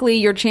basically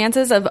your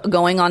chances of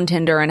going on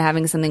Tinder and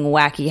having something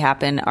wacky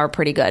happen are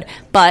pretty good,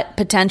 but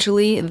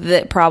potentially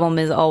the problem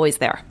is always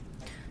there.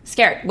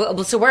 Scared.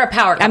 So we're a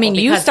power couple. I mean,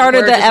 you because started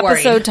we're the just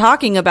episode worried.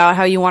 talking about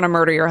how you want to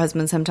murder your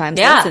husband sometimes.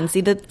 Yeah. Listen,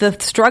 see, the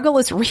struggle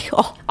is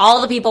real.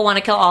 All the people want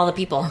to kill all the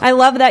people. I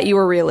love that you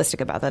were realistic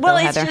about that, Well,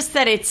 though, it's Heather. just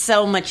that it's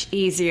so much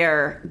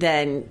easier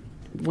than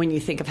when you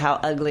think of how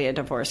ugly a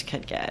divorce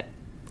could get.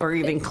 Or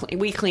even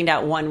we cleaned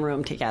out one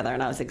room together,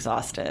 and I was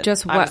exhausted.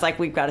 I was like,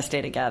 "We've got to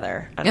stay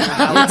together." I don't know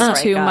how this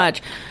It's too break up.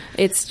 much.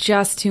 It's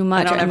just too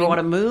much. I don't ever want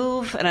to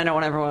move, and I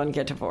don't ever want to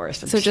get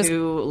divorced. I'm So just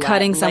too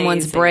cutting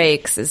someone's lazy.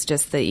 brakes is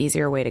just the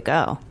easier way to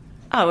go.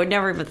 Oh, I would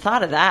never even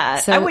thought of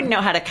that. So- I wouldn't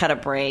know how to cut a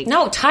brake.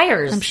 No,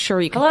 tires. I'm sure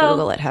you can Hello?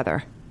 Google it,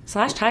 Heather.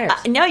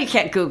 /tires. No, you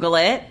can't Google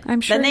it. I'm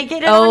sure- Then they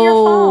get it on your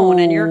phone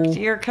and Oh.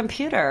 your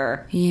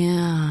computer.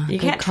 Yeah. You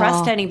good can't call.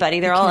 trust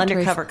anybody. They're You all can't trace-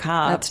 undercover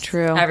cops. That's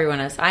true.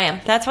 Everyone is. I am.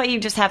 That's why you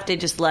just have to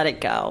just let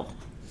it go.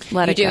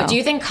 Let You it do. go. Do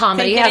you think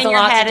comedy Think it has in a your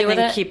lot head to do and with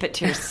then it? keep it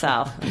to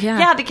yourself.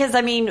 Yeah. Because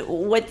I mean,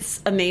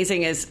 what's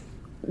amazing is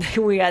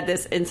we had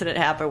this incident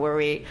happen where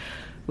we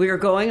were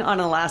going on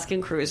an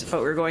Alaskan cruise, but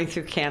we were going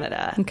through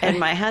Canada, Okay. and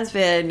my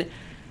husband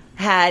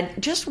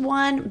had just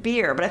one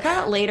beer, but I found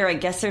out later, I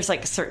guess there's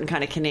like a certain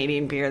kind of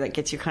Canadian beer that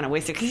gets you kind of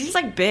wasted because he's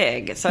like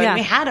big. So Yeah.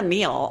 we had a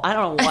meal. I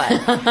don't know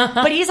what.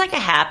 But he's like a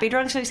happy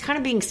drunk, so he's kind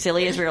of being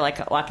silly as we were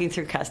like walking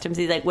through customs.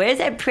 He's like, "Where's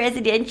that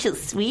presidential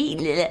suite?"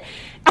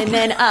 And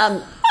then,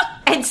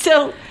 and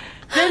so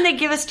then they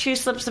give us 2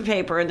 slips of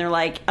paper and they're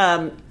like,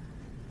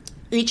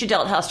 each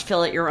adult has to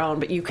fill out your own,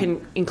 but you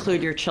can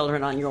include your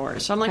children on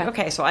yours. So I'm like,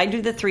 okay, so I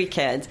do the 3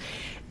 kids.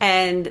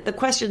 And the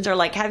questions are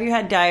like, have you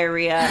had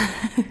diarrhea?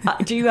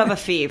 Do you have a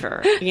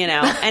fever? You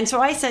know? And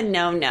so I said,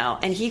 no.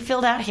 And he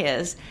filled out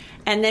his.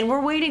 And then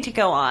we're waiting to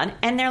go on.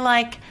 And they're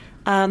like,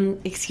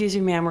 excuse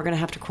me, ma'am, we're going to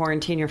have to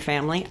quarantine your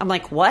family. I'm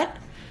like, what?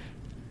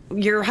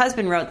 Your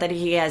husband wrote that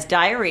he has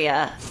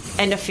diarrhea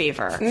and a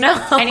fever. No.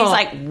 And he's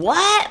like,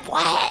 what?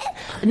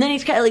 And then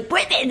he's kind of like,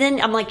 what? And then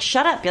I'm like,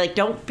 shut up. You're like,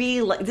 don't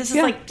be like, this is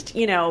Yeah. like,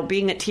 you know,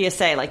 being at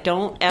TSA. Like,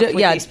 don't F with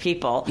yeah. these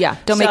people. Yeah,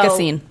 don't make a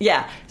scene.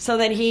 Yeah. So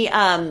then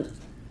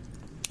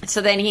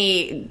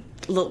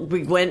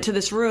we went to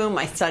this room.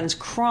 My son's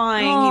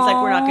crying. He's like,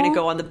 we're not going to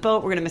go on the boat.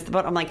 We're going to miss the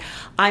boat. I'm like,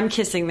 I'm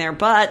kissing their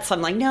butts.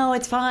 I'm like, no,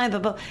 it's fine. Blah,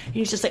 blah. And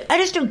he's just like, I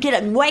just don't get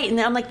it and wait. And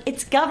then I'm like,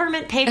 it's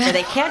government paper.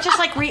 They can't just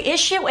like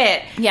reissue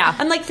it. Yeah.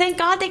 I'm like, thank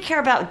God they care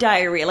about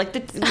diarrhea. Like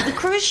the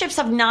cruise ships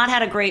have not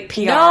had a great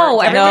PR.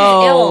 No, everyone's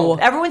No. ill.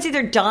 Everyone's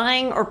either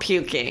dying or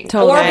puking.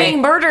 Totally. Or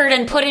being murdered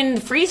and put in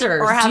freezers.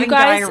 Or Do having you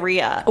guys,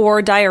 diarrhea.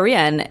 Or diarrhea.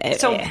 And,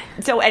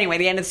 So anyway,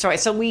 the end of the story.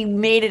 So we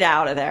made it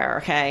out of there,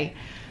 okay?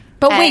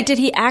 but and- wait, did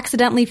he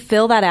accidentally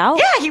fill that out?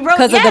 Yeah, he wrote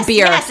because yes, of the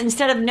beer. yes,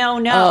 instead of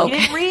no. Oh, He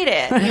didn't read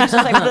it. He was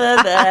just like,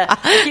 blah, blah.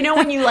 Like, you know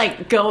when you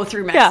like go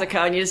through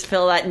Mexico and you just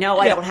fill that, no,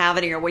 I don't have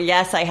any, or well,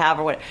 yes, I have,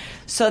 or what.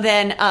 So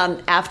then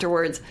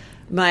afterwards,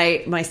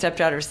 my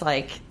stepdaughter's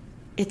like,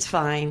 it's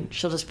fine.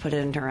 She'll just put it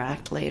in her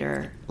act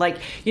later. Like,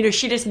 you know,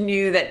 she just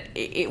knew that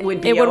it would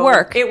be It would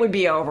work. It would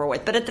be over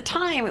with. But at the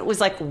time, it was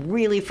like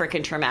really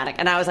freaking traumatic.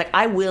 And I was like,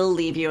 I will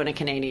leave you in a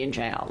Canadian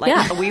jail. Like,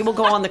 Yeah. we will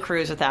go on the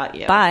cruise without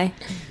you. Bye.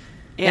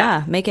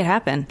 Yeah, make it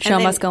happen. Show And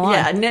then- must go on.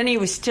 Yeah, and then he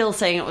was still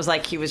saying it was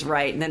like he was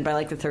right. And then by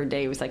like the 3rd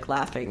day, he was like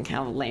laughing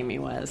how lame he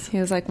was. He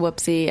was like,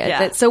 whoopsie.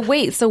 Yeah. So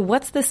wait, so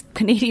what's this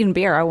Canadian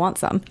beer? I want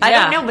some. I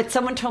Yeah. don't know, but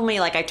someone told me,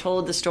 like, I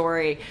told the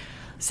story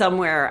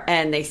somewhere,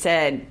 and they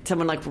said,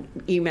 someone like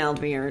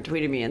emailed me or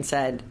tweeted me and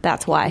said,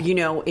 That's why. you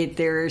know,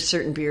 there are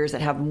certain beers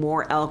that have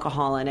more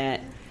alcohol in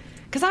it.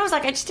 Because I was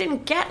like, I just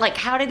didn't get, like,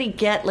 how did he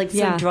get, like, so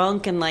Yeah.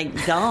 drunk and,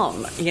 like,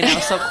 dumb, you know,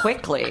 so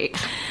quickly?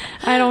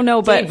 I don't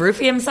know, Did but he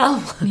roofie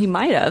himself? he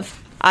might have.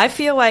 I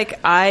feel like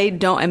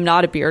I'm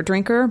not a beer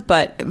drinker,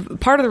 but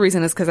part of the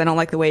reason is because I don't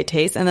like the way it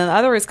tastes, and then the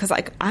other is because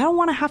like I don't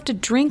want to have to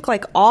drink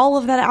like all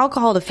of that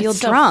alcohol to feel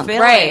It's so drunk.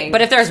 filling. Right.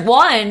 But if there's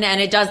one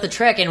and it does the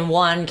trick in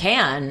one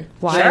can,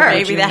 Why sure. would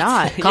Maybe you that's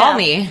not? Call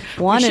me.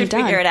 One we should and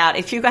done. figure it out.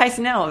 If you guys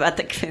know about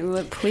the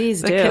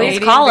Please the do. Canadian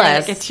Please call beer that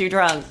us. gets you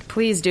drunk.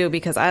 Please do,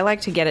 because I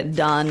like to get it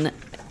done.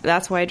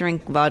 That's why I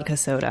drink vodka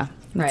soda.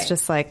 It's Right.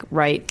 just like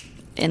right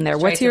in there.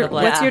 Straight to the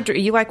blood. What's your?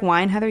 You like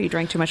wine, Heather? You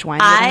drank too much wine.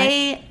 the other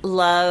night? I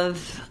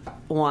love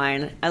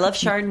wine. I love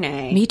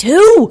Chardonnay. Me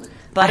too.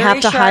 Buttery I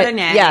have to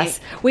Chardonnay. Yes.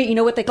 Wait, you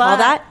know what they call But-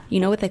 that? You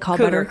know what they call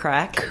Cougar butter?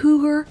 crack.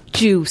 Cougar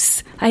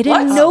juice. I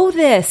didn't What? know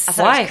this. I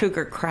thought it Why? was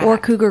Cougar crack. Or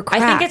cougar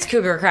crack. I think it's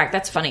Cougar Crack.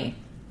 That's funny.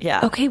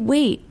 Yeah. Okay,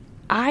 wait.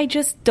 I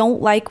just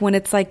don't like when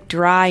it's like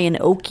dry and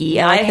oaky.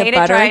 I, I like the hate it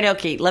butter. dry and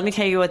oaky. Let me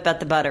tell you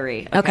about the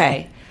buttery.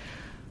 Okay.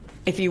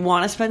 If you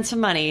want to spend some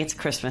money, it's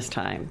Christmas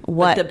time.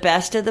 What? But the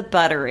best of the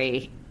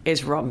buttery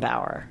is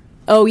Rumbauer.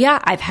 Oh yeah,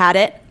 I've had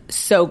it.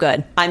 So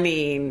good. I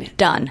mean,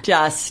 done.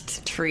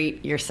 Just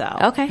treat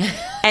yourself. Okay.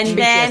 And Treat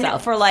then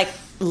yourself. for like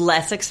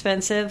less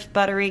expensive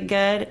buttery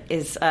good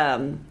is Are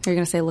you going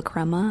to say La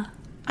Crema?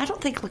 I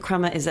don't think La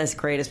Crema is as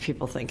great as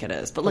people think it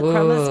is, but La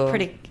Crema is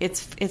pretty.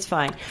 It's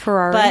fine.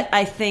 Ferrari? But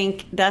I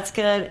think that's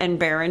good. And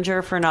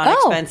Behringer for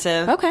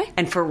non-expensive. okay.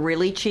 And for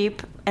really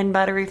cheap and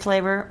buttery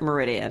flavor,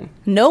 Meridian.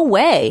 No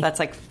way. That's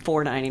like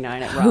 $4.99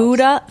 at Ralph's.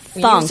 Huda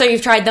Thunk. So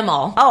you've tried them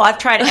all. Oh, I've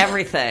tried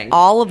everything.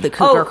 All of the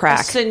Cougar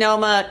crack.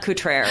 Sonoma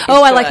Couture. is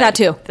Oh, I like good. that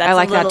too. That's I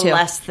like a that little too.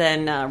 less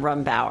than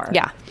Rumbauer.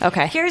 Yeah,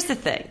 okay. Here's the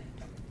thing.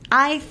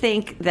 I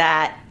think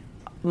that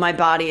my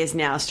body is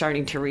now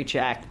starting to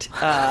reject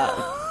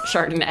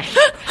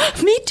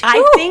Chardonnay. Me too.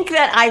 I think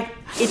that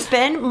it's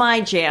been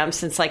my jam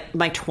since like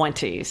my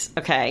 20s.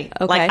 Okay.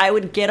 Like I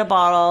would get a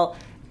bottle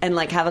and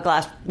like have a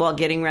glass while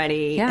getting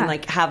ready and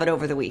like have it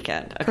over the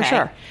weekend. Okay. For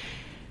sure.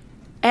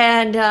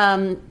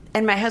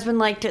 And my husband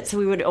liked it, so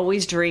we would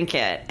always drink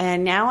it.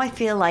 And now I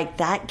feel like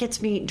that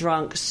gets me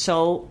drunk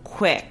so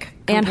quick.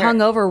 And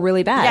hungover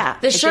really bad. Yeah.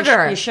 The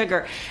sugar. The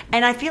sugar.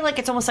 And I feel like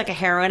it's almost like a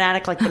heroin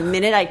addict. Like the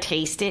minute I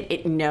taste it,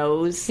 it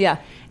knows. Yeah.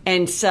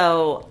 And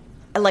so,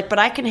 like, but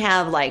I can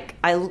have, like,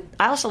 I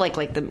also like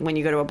when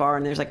you go to a bar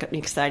and there's, like, an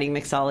exciting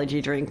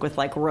mixology drink with,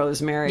 like,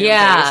 rosemary or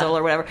basil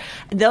or whatever.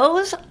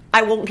 Those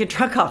I won't get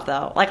drunk off,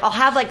 though. Like, I'll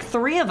have, like,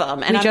 3 of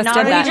them, and I'm not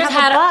ready to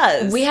have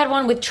a buzz. We had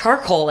one with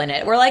charcoal in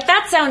it. We're like,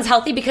 that sounds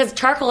healthy because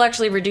charcoal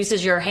actually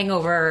reduces your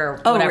hangover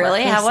or whatever. Oh,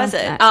 really? How was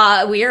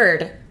it?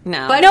 Weird.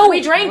 No. But no,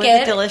 we drank was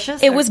it. it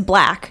delicious? It was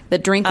black. The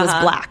drink was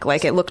black.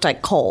 Like, it looked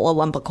like coal, a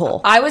lump of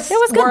coal. It was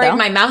good, worried though.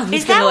 my mouth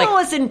was Is that going to,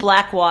 what was in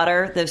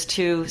Blackwater? Those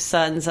 2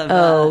 sons of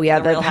the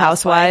Real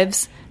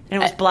housewives.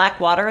 And it was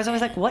Blackwater. I was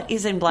always like, what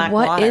is in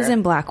Blackwater? What is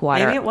in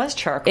Blackwater? Maybe it was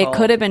charcoal. It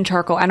could have been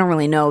charcoal. I don't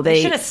really know.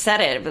 They should have said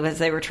it because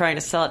they were trying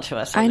to sell it to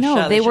us. I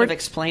know. They should have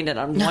explained it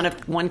on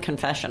one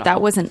confessional.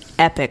 That was an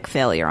epic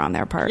failure on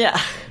their part. Yeah.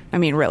 I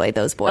mean, really,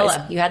 those boys.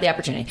 Hello, you had the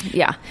opportunity.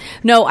 Yeah.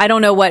 No, I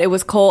don't know what. It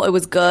was cold. It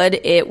was good.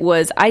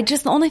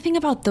 The only thing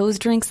about those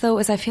drinks, though,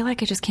 is I feel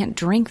like I just can't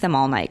drink them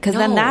all night because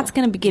then that's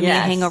going to give me a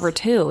hangover,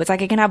 too. It's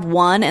like I can have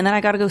one and then I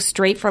got to go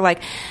straight for,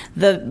 like,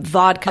 the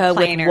vodka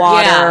with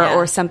water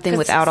or something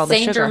without all the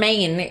sugar. Saint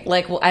Germain,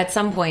 like, at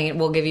some point,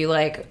 will give you,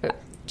 like,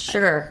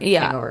 sugar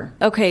hangover.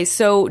 Okay,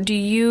 so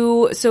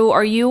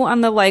are you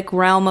on the, like,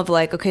 realm of,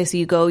 like, okay, so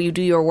you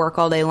do your work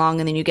all day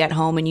long and then you get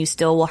home and you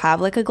still will have,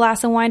 like, a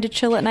glass of wine to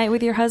chill at night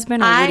with your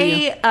husband?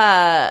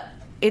 Or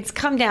it's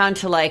come down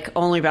to, like,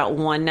 only about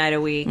one night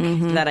a week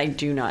that I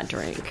do not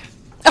drink.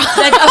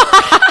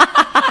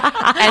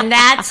 And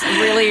that's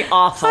really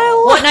awful.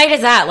 What night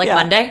is that? Like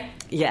Monday?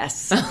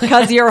 Yes.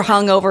 Because you're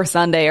hungover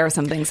Sunday or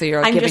something, so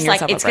you're I'm giving just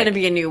yourself like, a it's break. going to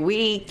be a new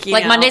week.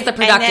 Like, Monday's the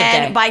productive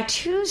and then day. by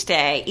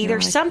Tuesday, either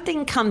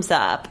something comes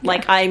up,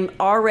 like I'm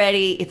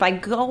already, if I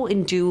go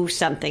and do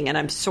something and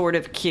I'm sort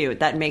of cute,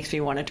 that makes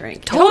me want to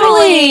drink.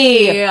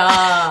 Totally.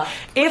 Yeah.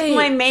 If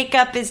my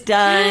makeup is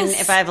done,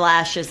 if I have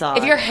lashes on.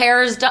 If your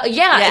hair is done.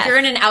 Yeah. Yes. If you're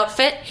in an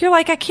outfit. You're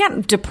like, I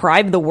can't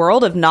deprive the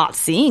world of not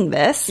seeing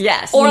this.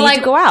 Yes. Or You need like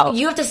to go out.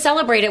 You have to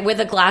celebrate it with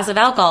a glass of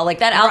alcohol. Like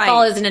that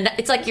alcohol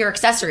it's like your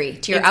accessory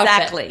to your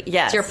outfit. Exactly,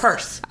 yes. To your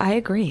purse. I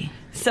agree.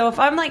 So if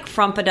I'm like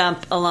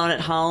frump-a-dump alone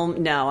at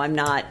home, no, I'm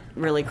not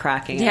really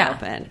cracking it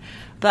open.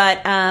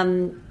 But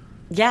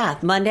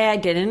Monday I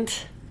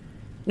didn't.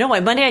 No,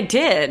 Monday I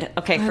did.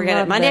 Okay, forget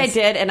it. Monday I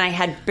did, and I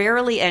had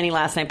barely any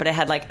last night, but I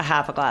had like a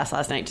half a glass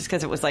last night just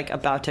because it was like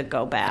about to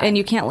go bad. And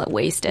you can't let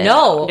waste it.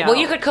 No. Well,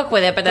 you could cook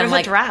with it, but then there's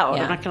like a drought.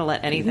 yeah. I'm not going to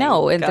let anything.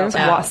 No, go there's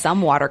bad.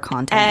 some water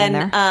content in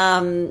there.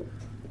 And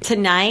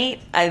tonight,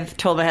 I've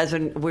told my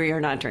husband we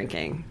are not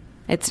drinking.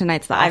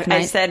 Tonight's the off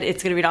night. I said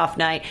it's going to be an off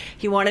night.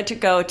 He wanted to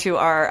go to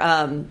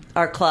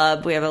our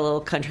club. We have a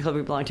little country club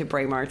we belong to,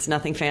 Braemar. It's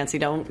nothing fancy.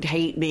 Don't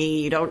hate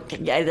me. You don't.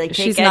 They take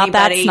She's not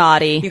that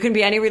snotty. You can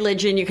be any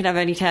religion. You can have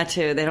any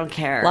tattoo. They don't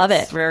care. Love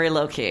it. It's very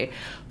low key.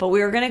 But we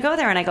were going to go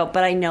there, and I go,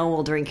 but I know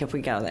we'll drink if we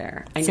go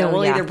there. I know So,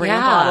 we'll yeah. either bring a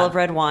bottle of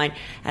red wine,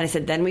 and I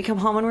said, then we come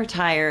home and we're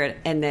tired,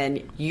 and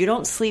then you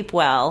don't sleep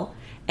well,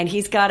 and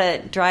he's got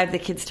to drive the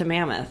kids to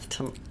Mammoth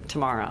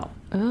tomorrow.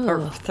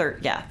 Or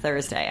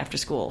Thursday after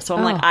school. So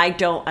I'm like, I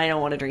don't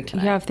want to drink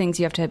tonight. You have things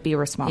you have to be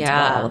responsible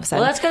all of a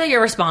sudden. Well, that's good that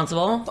you're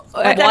responsible.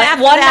 But then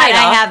after one that, night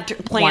I off.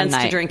 have plans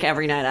to drink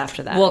every night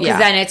after that. Well, because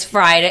then it's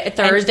Friday,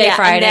 Thursday,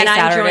 Friday, and then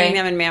Saturday. I'm joining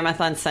them in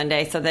Mammoth on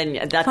Sunday. So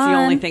then that's the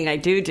only thing I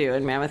do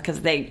in Mammoth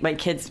because my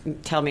kids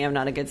tell me I'm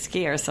not a good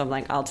skier. So I'm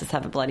like, I'll just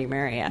have a Bloody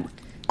Mary.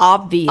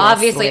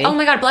 Obviously. Oh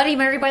my God, Bloody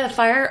Mary by the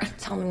fire.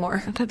 Tell me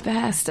more. The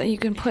best. You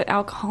can put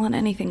alcohol in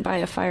anything by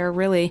a fire,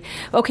 really.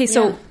 Okay,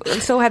 so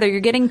Heather, you're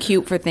getting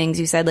cute for things.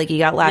 You said like you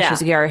got lashes,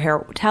 you got your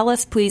hair. Tell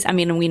us, please. I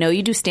mean, we know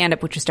you do stand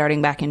up, which is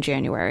starting back in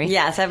January.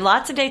 Yes, I have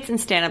lots of dates in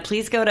stand up.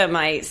 Please go to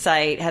my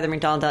site,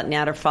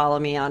 heathermcdonald.net, or follow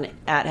me on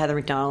at Heather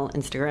McDonald,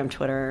 Instagram,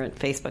 Twitter, and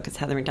Facebook. It's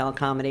Heather McDonald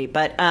Comedy.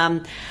 But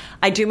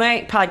I do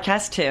my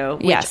podcast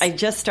too, which I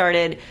just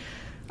started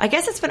I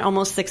guess it's been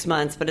almost 6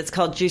 months, but it's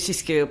called Juicy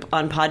Scoop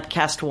on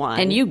Podcast One.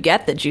 And you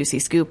get the juicy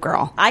scoop,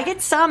 girl. I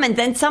get some, and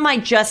then some I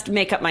just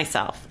make up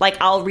myself. Like,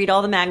 I'll read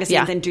all the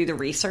magazines and do the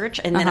research,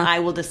 and then I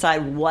will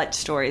decide what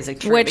stories are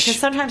true. Because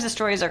sometimes the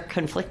stories are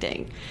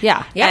conflicting.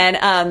 Yeah.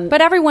 And, but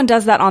everyone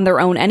does that on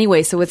their own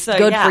anyway, so it's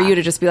good for you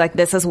to just be like,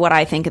 this is what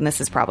I think, and this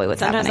is probably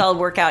what's happening. Sometimes I'll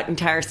work out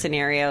entire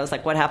scenarios,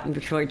 like what happened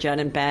before Jen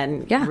and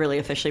Ben really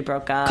officially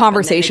broke up.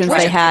 Conversations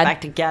they had.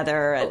 Back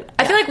together. And,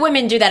 I feel like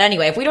women do that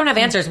anyway. If we don't have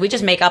answers, we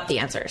just make up the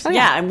answers. Oh,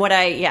 yeah,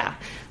 and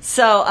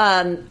so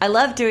I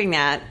love doing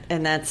that,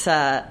 and that's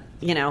as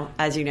you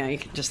know, you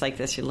can just like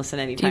this, you listen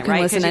anytime,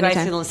 right? Because you guys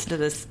can listen to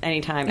this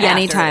anytime. Yeah,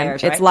 anytime. It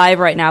airs, right? It's live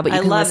right now, but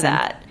you can listen. I love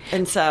that.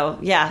 And so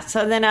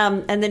so then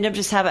and then you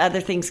just have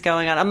other things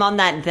going on. I'm on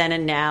that Then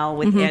and Now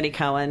with Andy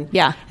Cohen.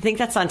 Yeah, I think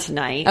that's on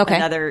tonight.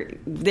 Okay,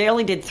 they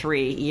only did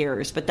 3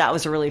 years, but that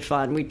was really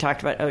fun. We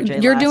talked about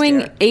OJ. You're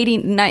doing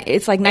 89.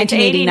 It's like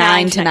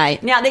 1989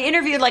 tonight. Now they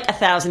interviewed like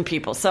 1,000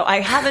 people, so I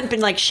haven't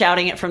been like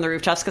shouting it from the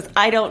rooftops because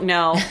I don't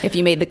know if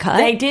you made the cut.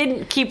 They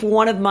did keep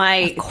one of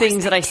my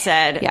things that I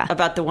said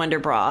about the Wonder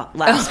Bra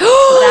last week.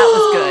 So that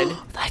was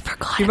good. I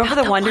forgot. You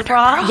remember the Wonder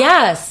Bra?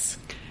 Yes.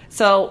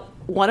 So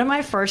one of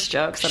my first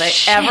jokes that I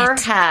ever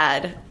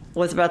had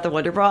was about the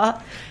Wonder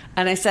Bra.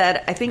 And I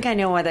said, I think I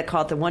know why they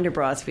call it the Wonder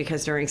Bras,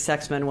 because during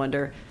sex, men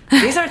wonder,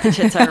 these aren't the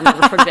tits I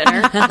remember from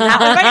dinner.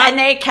 And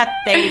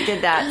they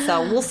did that.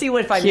 So we'll see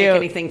if I make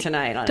anything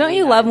tonight. Don't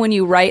you love when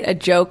you write a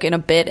joke in a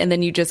bit and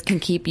then you just can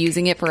keep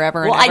using it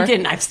forever and ever? Well, I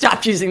didn't. I've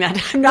stopped using that.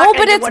 No,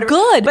 but it's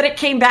good. But it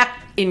came back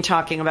in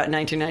talking about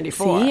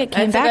 1994. See, it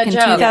came back in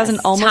 2000,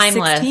 almost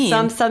timeless.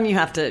 16. Some you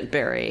have to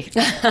bury.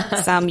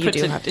 Some you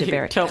do have to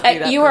bury.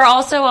 You were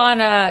also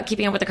on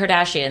Keeping Up with the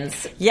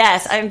Kardashians.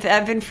 Yes,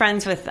 I've been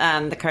friends with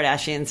the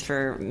Kardashians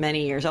for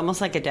many years,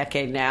 almost like a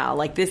decade now.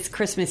 Like this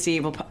Christmas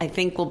Eve, I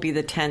think will be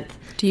the 10th.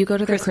 Do you go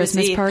to their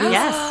Christmas party?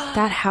 Yes.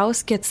 That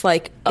house gets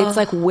like, it's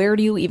like, where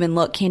do you even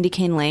look? Candy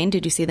Cane Lane.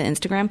 Did you see the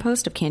Instagram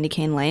post of Candy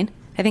Cane Lane?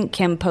 I think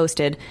Kim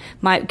posted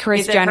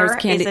Kris Jenner's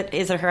candy.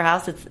 Is it her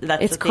house?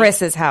 It's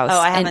Chris's house. Oh,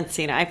 I haven't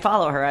seen it. I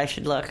follow her. I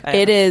should look.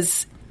 It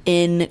is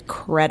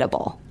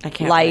incredible. I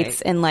can't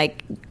lights wait. And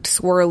like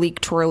swirly,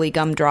 twirly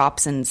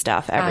gumdrops and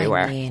stuff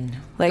everywhere. I mean,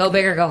 go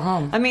big or go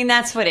home. I mean,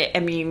 that's what it.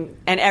 I mean,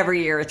 and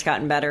every year it's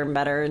gotten better and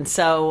better. And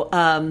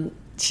so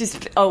she's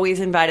always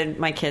invited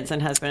my kids and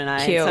husband and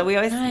I. Cute. So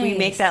we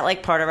make that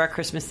like part of our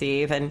Christmas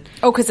Eve. And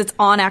because it's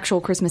on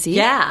actual Christmas Eve.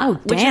 Yeah. Oh,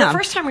 damn. Which is the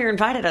first time we were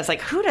invited, I was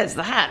like, who does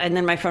that? And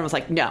then my friend was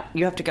like, no,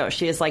 you have to go.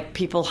 She has like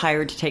people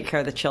hired to take care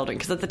of the children.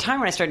 Because at the time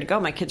when I started to go,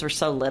 my kids were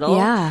so little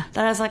that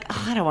I was like,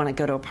 oh, I don't want to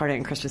go to a party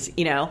on Christmas,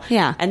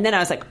 Yeah. And then I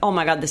was like, oh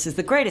my God, this is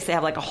the greatest. They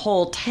have like a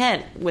whole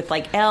tent with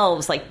like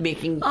elves like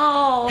making,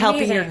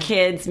 helping your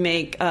kids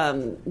make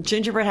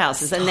gingerbread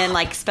houses, and then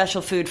like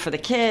special food for the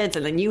kids,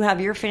 and then you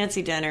have your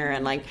fancy dinner,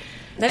 and like.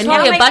 There's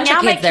probably a bunch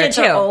of kids there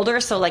too. Are older,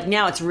 so like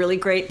now it's really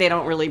great. They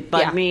don't really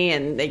bug me,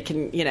 and they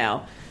can,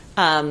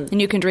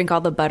 and you can drink all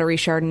the buttery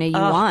Chardonnay you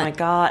want. Oh my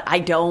God, I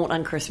don't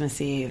on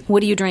Christmas Eve. What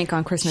do you drink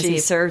on Christmas Eve? She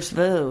serves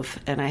Veuve,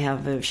 and I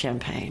have Veuve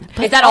champagne.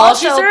 Is that all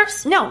she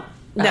serves? No.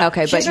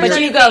 Okay, but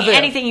you go Veuve.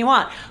 Anything you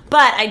want.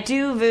 But I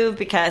do Veuve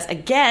because,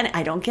 again,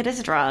 I don't get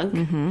as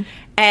drunk,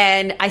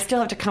 and I still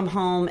have to come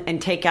home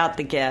and take out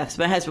the gifts.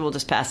 My husband will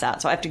just pass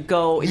out, so I have to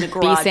go in the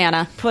garage, be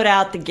Santa, put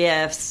out the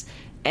gifts,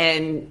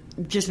 and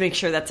just make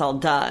sure that's all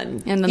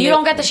done. And you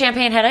don't get the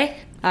champagne headache?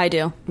 I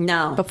do.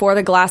 No. Before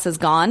the glass is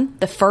gone,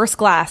 the first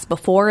glass,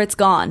 before it's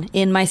gone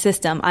in my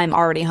system, I'm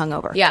already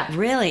hungover. Yeah.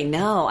 Really?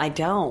 No, I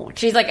don't.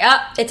 She's like,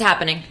 it's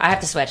happening. I have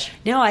to switch.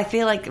 No, I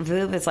feel like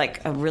Veuve is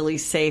like a really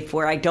safe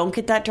where I don't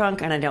get that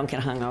drunk and I don't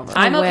get hungover.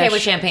 I'm okay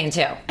with champagne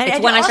too.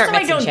 It's when I start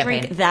mixing champagne. I don't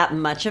drink that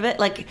much of it.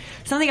 Like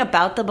something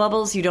about the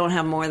bubbles, you don't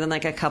have more than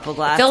like a couple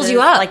glasses. It fills you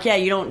up. Like,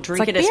 you don't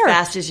drink it as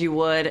fast as you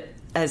would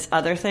as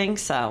other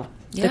things, so...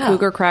 The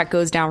cougar crack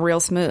goes down real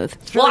smooth.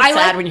 It's really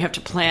sad when you have to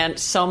plan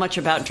so much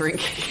about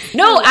drinking.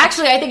 No,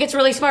 actually, I think it's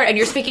really smart. And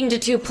you're speaking to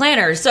two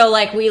planners. So,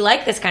 like, we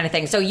like this kind of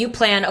thing. So you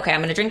plan, okay,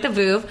 I'm going to drink the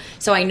Veuve.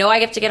 So I know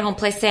I have to get home,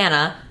 play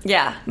Santa.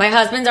 Yeah. My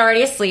husband's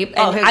already asleep.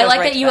 And I like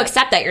that you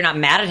accept that. You're not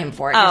mad at him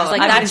for it. You're just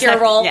like, that's your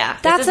role. Yeah.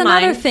 That's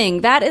another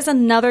thing. That is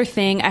another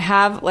thing. I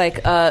have,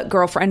 like, a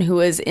girlfriend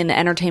who is in the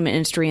entertainment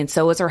industry, and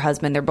so is her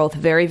husband. They're both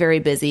very, very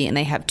busy, and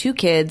they have 2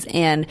 kids.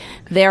 And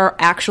they're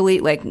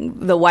actually, like,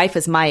 the wife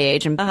is my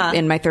age, and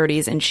in my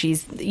 30s, and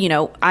she's,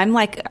 I'm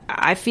like,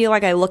 I feel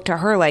like I look to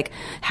her like,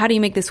 how do you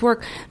make this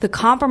work? The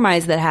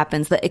compromise that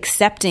happens, the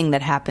accepting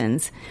that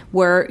happens,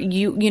 where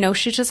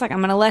she's just like, I'm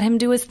going to let him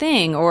do his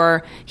thing,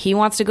 or he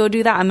wants to go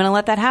do that, I'm going to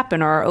let that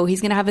happen, or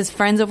he's going to have his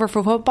friends over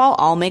for football,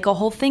 I'll make a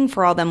whole thing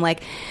for all them,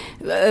 like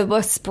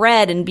a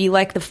spread, and be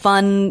like the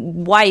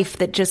fun wife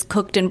that just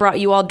cooked and brought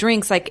you all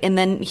drinks, like, and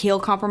then he'll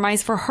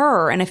compromise for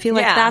her, and I feel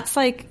like that's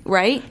like,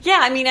 right? Yeah,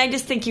 I mean, I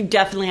just think you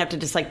definitely have to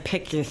just like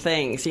pick your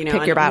things,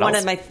 pick your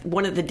battles.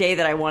 One of the day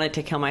that I wanted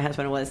to kill my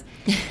husband was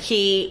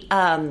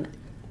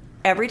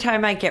every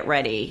time I get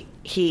ready,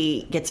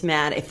 he gets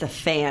mad if the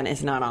fan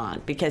is not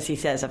on, because he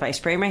says if I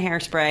spray my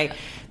hairspray,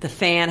 the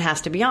fan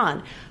has to be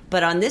on.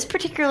 But on this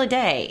particular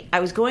day, I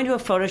was going to a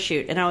photo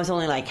shoot and I was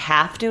only like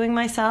half doing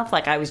myself.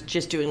 Like I was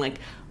just doing like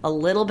a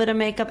little bit of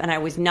makeup and I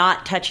was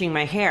not touching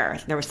my hair.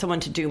 There was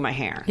someone to do my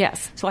hair.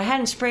 Yes. So I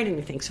hadn't sprayed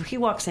anything. So he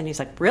walks in, he's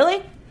like,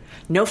 really?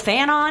 No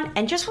fan on?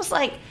 And just was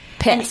like...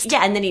 Pissed.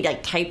 And then he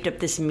like typed up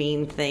this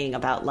mean thing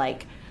about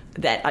like...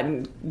 that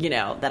I'm,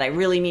 that I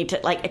really need to,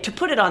 like, to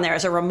put it on there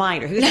as a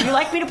reminder. He goes, would you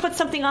like me to put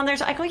something on there?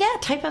 So I go, yeah,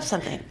 type up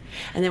something.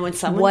 And then when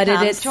someone what comes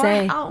did it to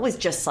say? it was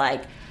just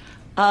like,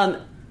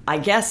 I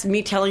guess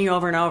me telling you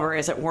over and over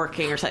isn't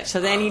working or something.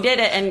 So then he did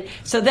it. And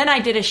so then I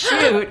did a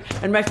shoot,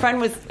 and I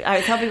was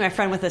helping my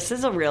friend with a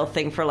sizzle reel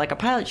thing for like a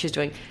pilot she was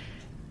doing.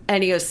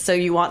 And he goes, so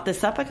you want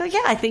this up? I go,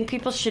 yeah, I think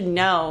people should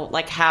know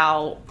like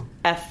how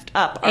effed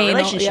up our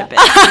relationship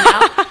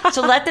is.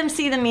 So let them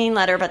see the mean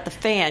letter about the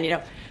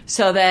fan,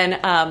 So then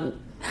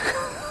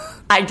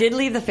I did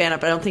leave the fan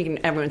up. I don't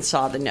think everyone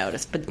saw the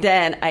notice. But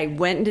then I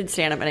went and did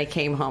stand-up, and I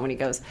came home, and he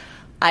goes,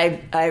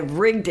 I've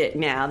rigged it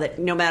now that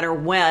no matter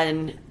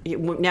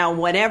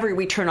whenever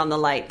we turn on the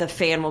light, the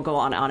fan will go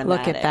on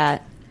automatic. Look at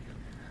that.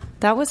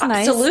 That was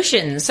nice.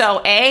 Solutions.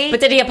 So, But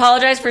did he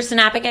apologize for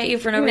snapping at you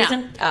for no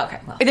reason? Oh, okay.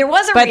 Well. There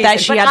was a but reason.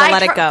 That she had to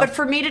let it go. But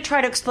for me to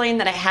try to explain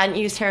that I hadn't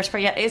used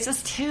hairspray yet, it's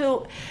just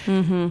too...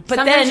 Mm-hmm. But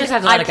Sometimes then you just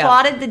have to let I it go.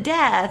 plotted the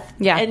death,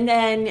 Yeah. And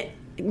then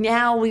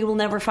now we will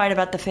never fight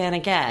about the fan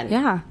again.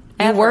 Yeah.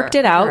 Ever. You worked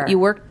it out. Ever. You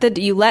worked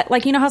you let,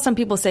 like, how some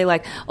people say,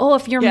 like, oh,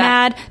 if you're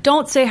mad,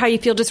 don't say how you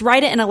feel. Just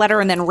write it in a letter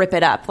and then rip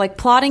it up. Like,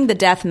 plotting the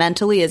death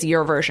mentally is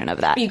your version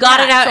of that. You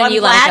got it out so and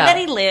you let I'm it glad go. that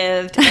he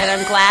lived, and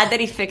I'm glad that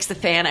he fixed the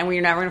fan, and we're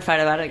never going to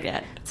fight about it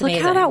again. It's like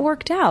amazing. how that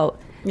worked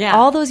out. Yeah.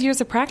 All those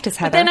years of practice,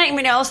 Heather. But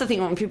then I also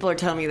think when people are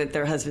telling me that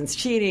their husband's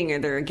cheating or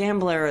they're a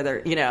gambler or they're,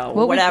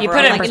 whatever. you put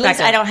it in I'm like, at least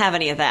perspective. I don't have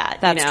any of that.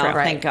 That's true.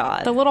 Thank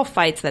God. The little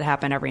fights that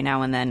happen every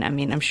now and then. I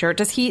mean, I'm sure.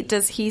 Does he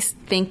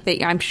think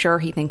that? I'm sure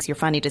he thinks you're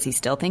funny. Does he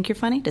still think you're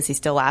funny? Does he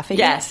still laugh at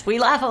you? Yes, we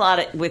laugh a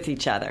lot with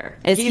each other.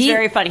 He's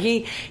very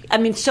funny.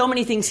 So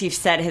many things he's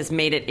said has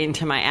made it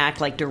into my act,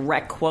 like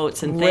direct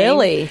quotes and things.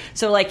 Really?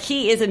 So, like,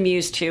 he is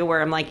amused too,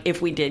 where I'm like, if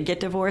we did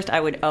get divorced, I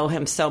would owe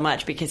him so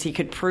much because he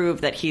could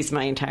prove that he's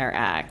my entire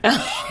act.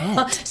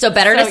 So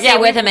better to stay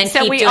with him and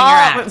keep doing your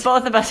act.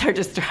 Both of us are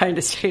just trying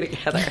to stay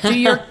together.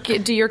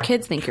 Do your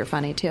kids think you're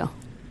funny too?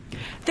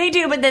 They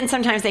do, but then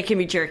sometimes they can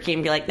be jerky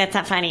and be like, "That's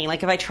not funny."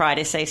 Like if I try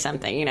to say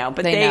something,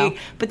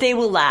 But they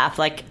will laugh.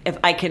 Like if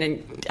I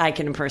can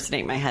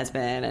impersonate my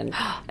husband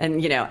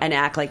and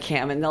act like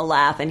him, and they'll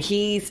laugh. And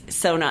he's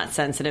so not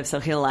sensitive, so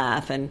he'll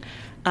laugh. And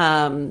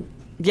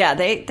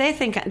they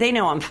think they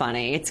know I'm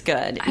funny. It's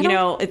good.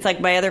 It's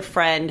like my other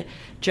friend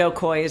Joe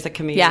Coy is a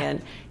comedian.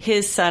 Yeah.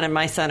 His son and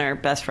my son are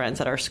best friends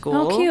at our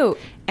school. Oh, cute.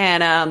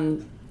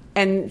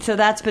 And so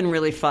that's been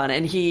really fun.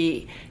 And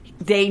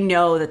they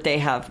know that they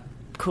have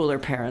cooler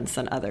parents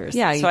than others.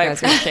 Yeah, so I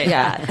appreciate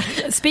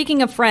that.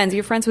 Speaking of friends,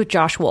 you're friends with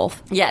Josh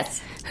Wolf.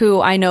 Yes. Who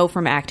I know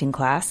from acting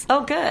class.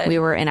 Oh, good. We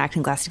were in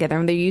acting class together,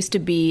 and there used to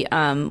be,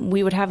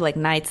 we would have like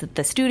nights at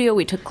the studio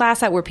we took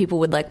class at where people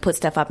would like put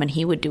stuff up, and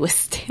he would do a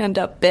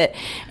stand-up bit.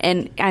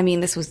 And I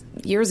mean, this was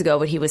years ago,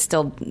 but he was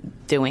still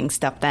doing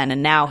stuff then,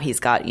 and now he's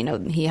got,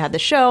 he had the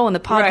show and the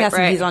podcast,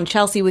 and he's on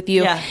Chelsea with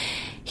you. Yeah.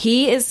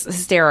 He is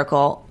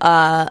hysterical.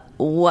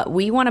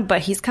 But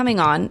he's coming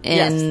on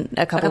in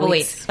a couple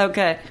weeks.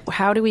 Okay.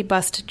 How do we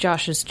bust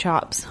Josh's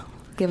chops?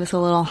 Give us a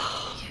little.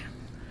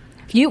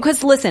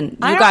 Because listen, you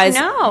guys,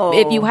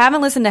 if you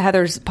haven't listened to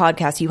Heather's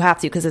podcast, you have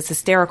to because it's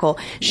hysterical.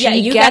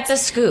 You get the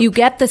scoop. She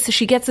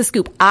gets the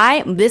scoop.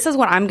 This is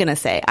what I'm going to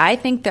say. I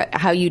think that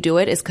how you do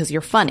it is because you're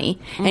funny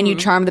and you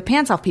charm the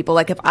pants off people.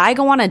 Like if I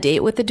go on a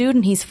date with a dude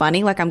and he's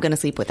funny, like I'm going to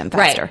sleep with him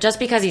faster. Right, just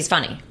because he's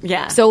funny.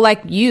 Yeah. So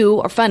like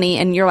you are funny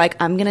and you're like,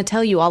 I'm going to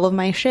tell you all of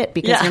my shit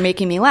because you're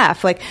making me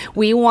laugh. Like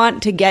we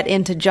want to get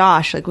into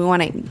Josh. Like we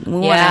want to.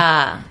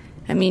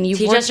 I mean, you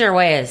teach us your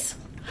ways.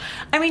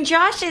 I mean,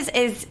 Josh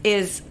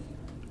is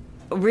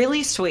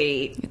really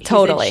sweet.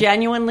 Totally. He's a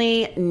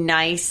genuinely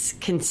nice,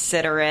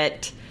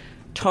 considerate,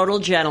 total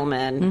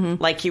gentleman.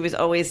 Mm-hmm. Like he was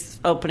always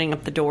opening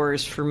up the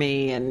doors for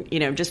me and,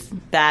 just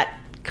that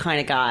kind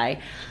of guy.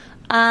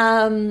 God,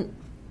 I don't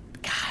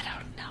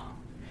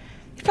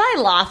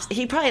know.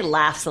 He probably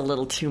laughs a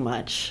little too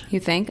much.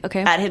 You think?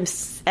 Okay. At him,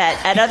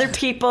 at other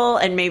people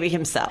and maybe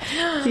himself.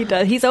 He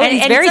does. He's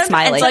very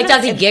smiley. It's like,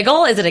 does he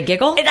giggle? Is it a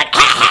giggle? It's like,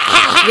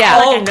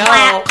 like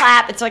clap,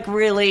 clap. It's like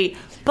really...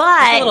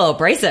 But it's a little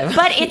abrasive.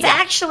 But it's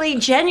actually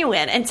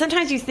genuine. And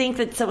sometimes you think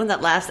that someone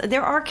that laughs...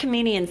 There are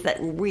comedians that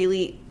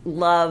really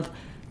love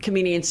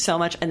comedians so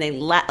much, and they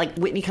like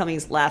Whitney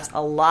Cummings laughs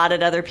a lot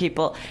at other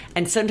people.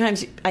 And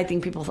sometimes I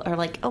think people are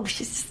like, oh,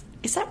 she's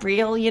is that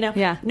real? You know?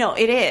 Yeah. No,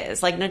 it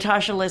is. Like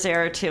Natasha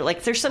Lizzara too.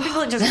 Like there's some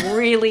people that just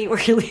really,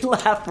 really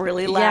laugh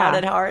really loud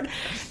and hard,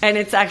 and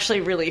it's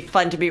actually really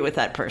fun to be with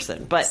that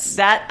person. But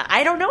that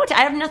I don't know.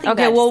 I have nothing.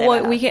 Okay, bad to say well,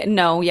 about we that.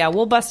 can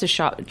we'll bust a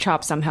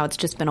chop somehow. It's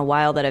just been a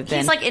while that I've been.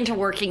 He's like into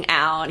working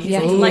out. He's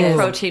Yeah, into he like is.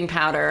 protein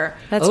powder.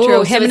 That's Ooh,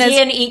 true. so is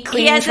he an eat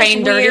clean, He has train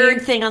this dirty?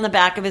 weird thing on the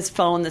back of his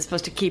phone that's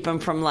supposed to keep him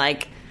from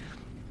like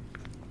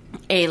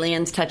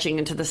aliens touching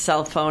into the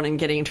cell phone and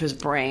getting into his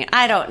brain.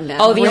 I don't know.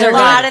 Oh, these There's are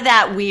a lot good. of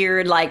that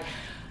weird like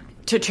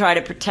to try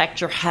to protect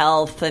your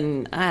health,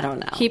 and I don't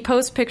know. He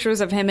posts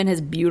pictures of him and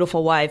his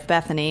beautiful wife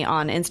Bethany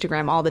on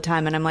Instagram all the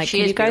time, and I'm like, She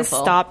can is you guys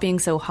beautiful. stop being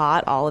so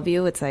hot, all of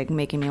you? It's like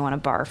making me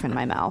want to barf in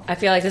my mouth. I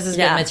feel like this is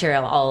Yeah. good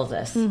material, all of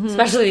this.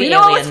 Especially the You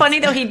know what was aliens. funny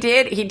though?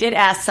 He did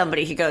ask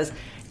somebody. He goes,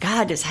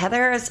 "God, does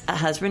Heather's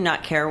husband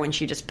not care when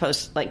she just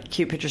posts like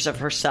cute pictures of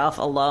herself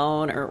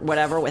alone or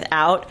whatever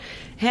without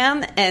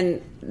him?"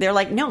 And they're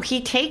like, "No,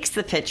 he takes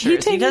the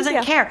pictures. He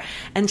doesn't care."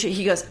 And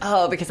he goes,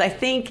 "Oh, because I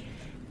think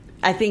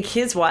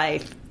his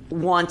wife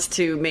wants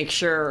to make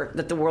sure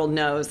that the world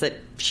knows that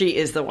she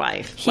is the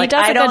wife." He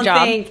does a I don't good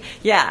job. think,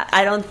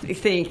 I don't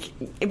think,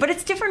 but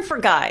it's different for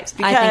guys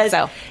I because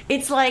think so.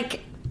 it's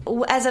like.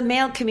 As a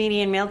male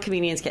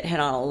comedians get hit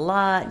on a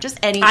lot. Just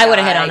any I would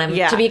have guy. hit on him.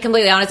 Yeah. To be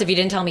completely honest, if you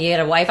didn't tell me he had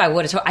a wife, I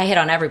would have. I hit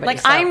on everybody. Like,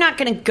 so. I'm not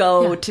going to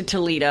go to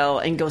Toledo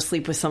and go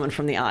sleep with someone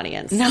from the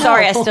audience. No.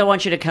 Sorry, I still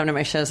want you to come to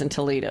my shows in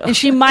Toledo. And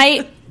she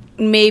might,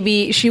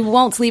 maybe, she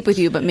won't sleep with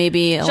you, but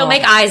maybe She'll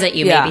make eyes at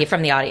you, Yeah. maybe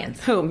from the audience.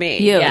 Who, me?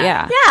 You, Yeah.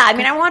 yeah. Yeah, I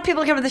mean, I want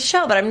people to come to the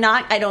show, but I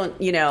don't,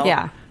 Yeah.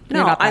 No,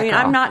 You're not that I mean, girl.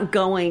 I'm not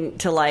going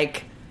to,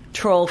 like,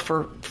 troll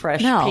for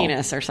fresh No.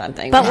 penis or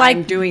something. But, when like-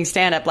 I'm doing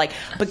stand-up. Like,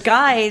 but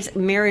guys,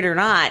 married or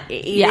not,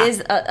 it Yeah.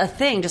 is a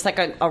thing, just like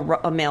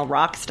a male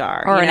rock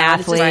star. Or you an know? It's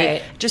just- athlete.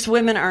 Right. Just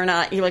women are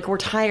not, you're like, we're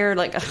tired.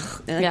 Like,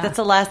 ugh, Yeah. that's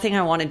the last thing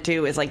I want to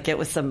do is, like, get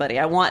with somebody.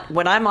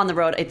 When I'm on the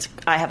road,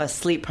 I have a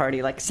sleep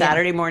party. Like,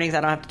 Saturday mornings, I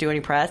don't have to do any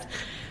press.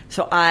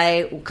 So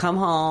I come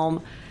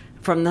home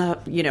from the,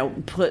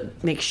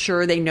 make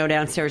sure they know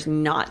downstairs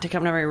not to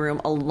come to my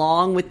room,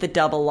 along with the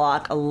double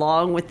lock,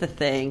 along with the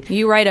thing.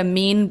 You write a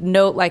mean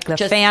note, like the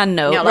fan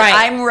note. No, like,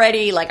 I'm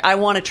ready. Like, I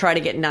want to try to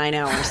get 9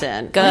 hours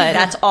in. Good.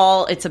 That's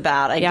all it's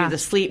about. I Yeah. do the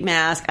sleep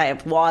mask. I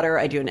have water.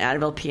 I do an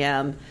Advil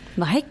PM.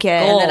 Like it.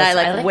 And then I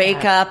I like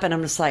wake that. up and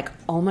I'm just like,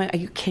 oh my, are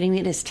you kidding me?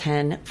 It is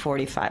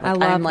 10:45. I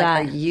love I'm like, that.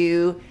 are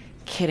you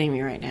kidding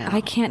me right now?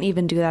 I can't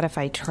even do that if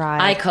I try.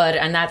 I could,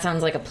 and that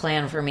sounds like a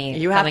plan for me.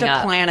 You have coming to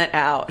up. plan it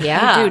out.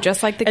 Yeah. I do,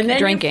 just like the And then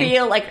drinking. you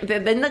feel like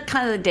then the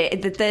kind of the day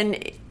that then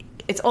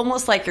it's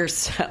almost like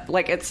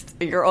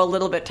you're a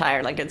little bit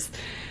tired. Like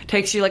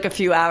takes you like a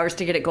few hours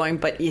to get it going,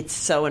 but it's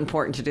so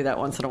important to do that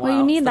once in a while. Well,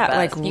 you need It's the that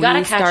best. like You gotta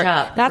catch restart.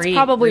 up. That's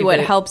probably what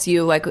reboot. helps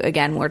you. Like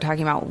again, we're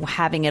talking about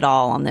having it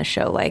all on this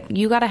show. Like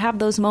you got to have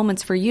those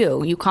moments for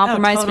you. You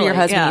compromise for your totally,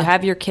 husband. yeah. You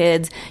have your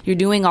kids. You're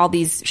doing all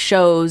these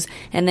shows,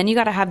 and then you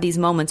got to have these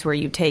moments where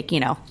you take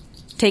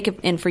it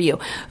in for you.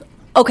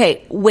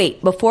 Okay,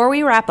 wait. Before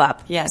we wrap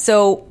up, Yes.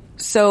 So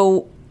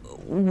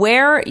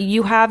where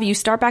you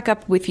start back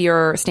up with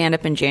your stand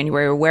up in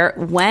January.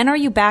 When are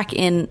you back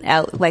in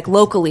like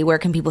locally? Where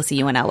can people see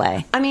you in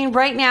LA? I mean,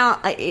 right now,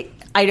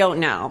 I don't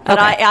know. But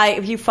Okay.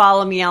 if you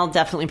follow me, I'll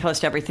definitely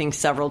post everything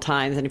several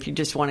times. And if you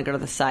just want to go to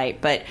the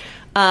site. But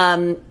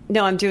no,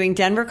 I'm doing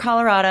Denver,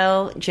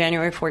 Colorado,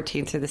 January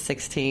 14th through the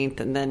 16th.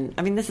 And then,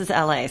 I mean, this is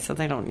LA, so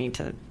I don't need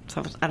to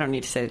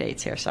say the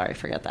dates here. Sorry,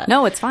 forget that.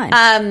 No, it's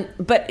fine.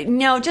 But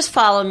no, just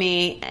follow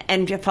me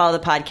and follow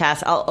the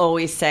podcast. I'll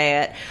always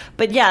say it.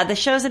 But yeah, the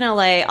shows in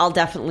LA, I'll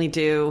definitely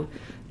do.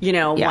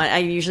 I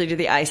usually do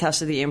the Ice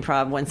House or the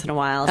Improv once in a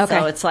while. Okay.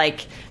 So it's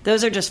like,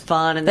 those are just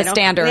fun. And The they don't,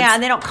 standards. Yeah,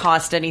 and they don't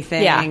cost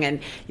anything. Yeah. And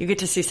you get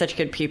to see such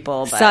good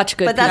people. But, Such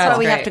good But that's people. why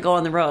we That's have to go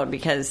on the road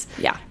because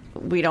Yeah.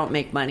 we don't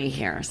make money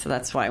here. So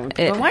that's why. Why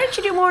don't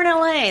you do more in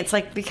LA? It's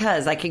like,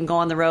 because I can go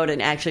on the road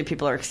and actually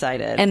people are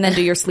excited. And then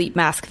do your sleep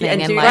mask thing.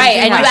 and and do- like, Right,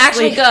 and you Right.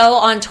 actually go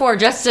on tour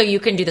just so you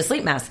can do the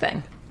sleep mask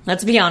thing.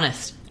 Let's be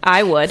honest.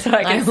 I would.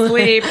 I can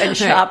sleep and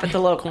shop at the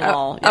local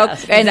mall.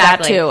 Yes. And that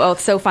exactly. too. Oh,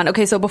 it's so fun.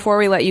 Okay, so before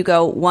we let you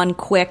go, one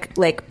quick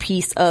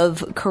piece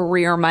of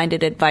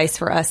career-minded advice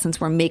for us, since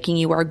we're making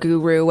you our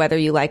guru, whether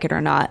you like it or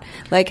not.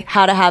 Like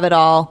how to have it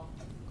all.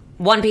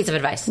 One piece of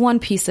advice. One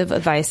piece of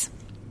advice.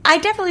 I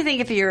definitely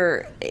think if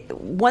you're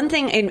one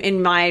thing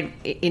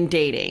in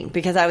dating,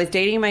 because I was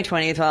dating in my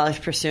 20s while I was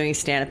pursuing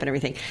stand up and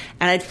everything,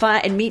 and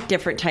I'd meet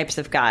different types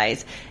of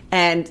guys,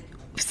 and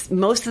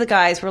most of the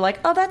guys were like,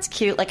 "Oh, that's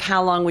cute. Like,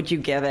 how long would you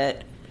give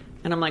it?"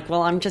 And I'm like,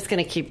 "Well, I'm just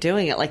going to keep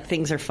doing it. Like,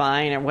 things are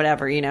fine or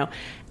whatever,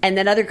 And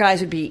then other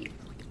guys would be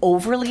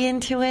overly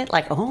into it,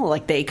 like, oh,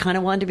 like they kind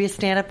of wanted to be a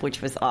stand-up,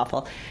 which was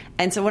awful.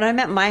 And so when I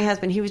met my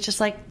husband, he was just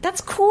like, "That's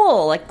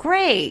cool. Like,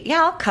 great.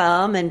 Yeah, I'll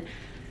come."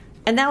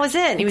 And that was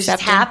it. He was just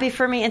Accepting. happy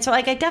for me. And so,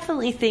 I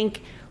definitely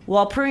think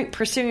while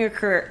pursuing your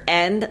career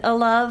and a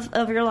love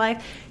of your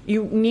life,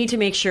 you need to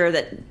make sure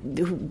that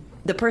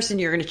the person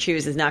you're going to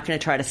choose is not going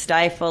to try to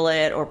stifle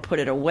it or put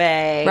it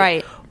away.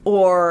 Right.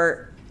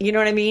 Or, you know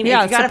what I mean?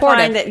 Yeah, you got to supportive.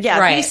 find that, be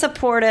Right.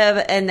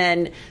 supportive, and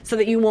then so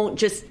that you won't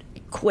just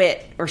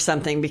quit or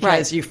something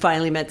because you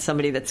finally met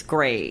somebody that's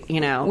great,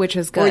 which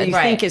is good, or you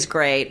think is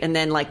great, and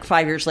then like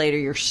 5 years later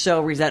you're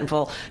so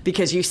resentful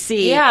because you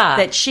see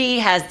that she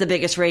has the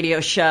biggest radio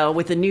show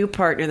with a new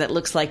partner that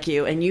looks like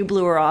you, and you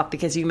blew her off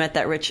because you met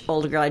that rich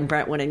older guy in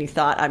Brentwood and you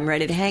thought, I'm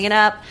ready to hang it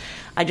up,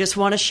 I just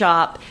want to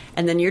shop,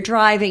 and then you're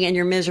driving and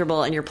you're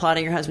miserable and you're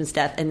plotting your husband's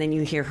death, and then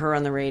you hear her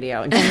on the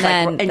radio, and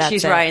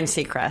she's Ryan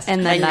Seacrest,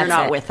 and you're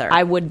not with her.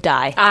 I would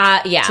die.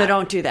 So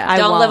don't do that.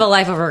 Don't live a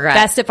life of regret.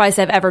 Best advice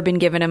I've ever been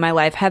given in my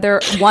life. Heather,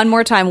 one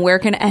more time, where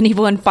can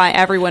everyone find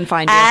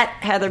you? At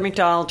Heather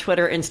McDonald,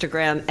 Twitter,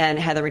 Instagram, and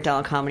Heather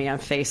McDonald Comedy on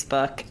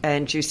Facebook,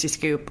 and Juicy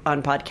Scoop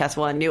on Podcast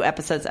One. New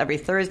episodes every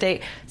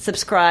Thursday.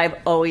 Subscribe,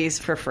 always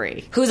for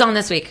free. Who's on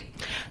this week?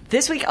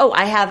 This week,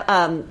 I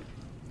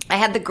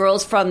had the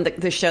girls from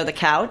the show The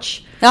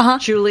Couch.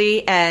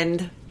 Julie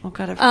and I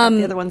forgot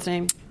the other one's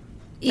name.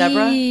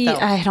 Deborah? No,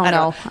 I don't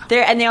know.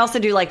 They also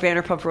do like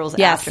Vanderpump Rules.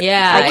 Yes, after.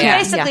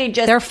 Basically,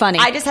 just they're funny.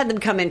 I just had them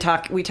come and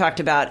talk. We talked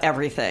about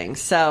everything.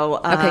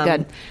 So okay,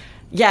 good.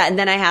 Yeah, and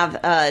then I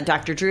have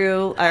Dr.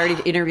 Drew. I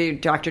already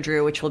interviewed Dr.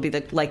 Drew, which will be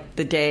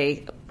the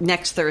day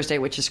next Thursday,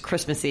 which is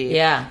Christmas Eve.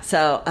 Yeah.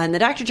 So, and the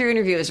Dr. Drew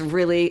interview is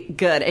really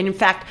good. And in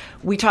fact,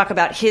 we talk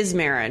about his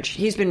marriage.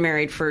 He's been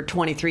married for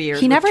 23 years.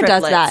 He never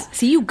does that.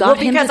 See, you got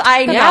him.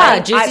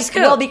 Because Juicy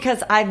Scoop. Well,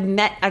 because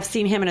I've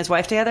seen him and his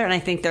wife together, and I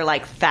think they're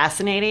like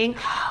fascinating.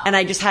 And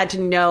I just had to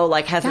know,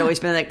 like, has it always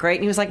been that great?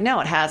 And he was like,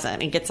 no, it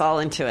hasn't. He gets all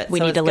into it. We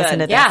need to listen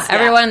to this. Yeah,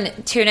 everyone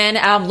tune in.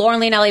 Lauren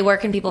Leonelli, where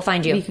can people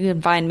find you? You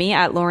can find me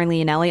at Lauren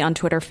Leonelli on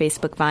Twitter,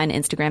 Facebook, Vine,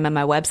 Instagram, and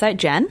my website.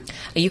 Jen?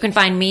 You can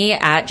find me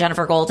at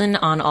Jennifer Golden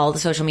on all the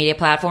social media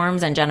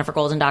platforms and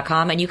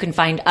jennifergolden.com. And you can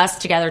find us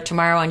together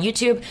tomorrow on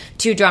YouTube,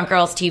 Two Drunk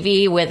Girls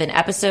TV, with an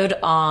episode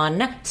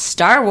on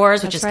Star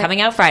Wars, which is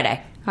coming out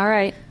Friday. All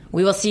right.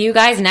 We will see you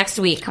guys next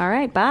week. All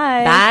right.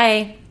 Bye.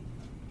 Bye.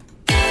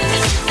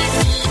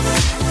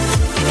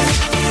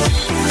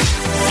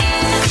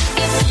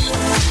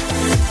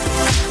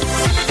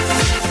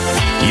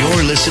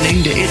 You're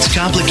listening to It's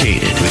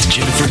Complicated with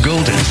Jennifer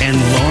Golden and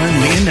Lauren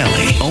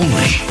Leonelli,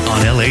 only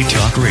on LA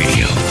Talk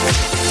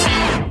Radio.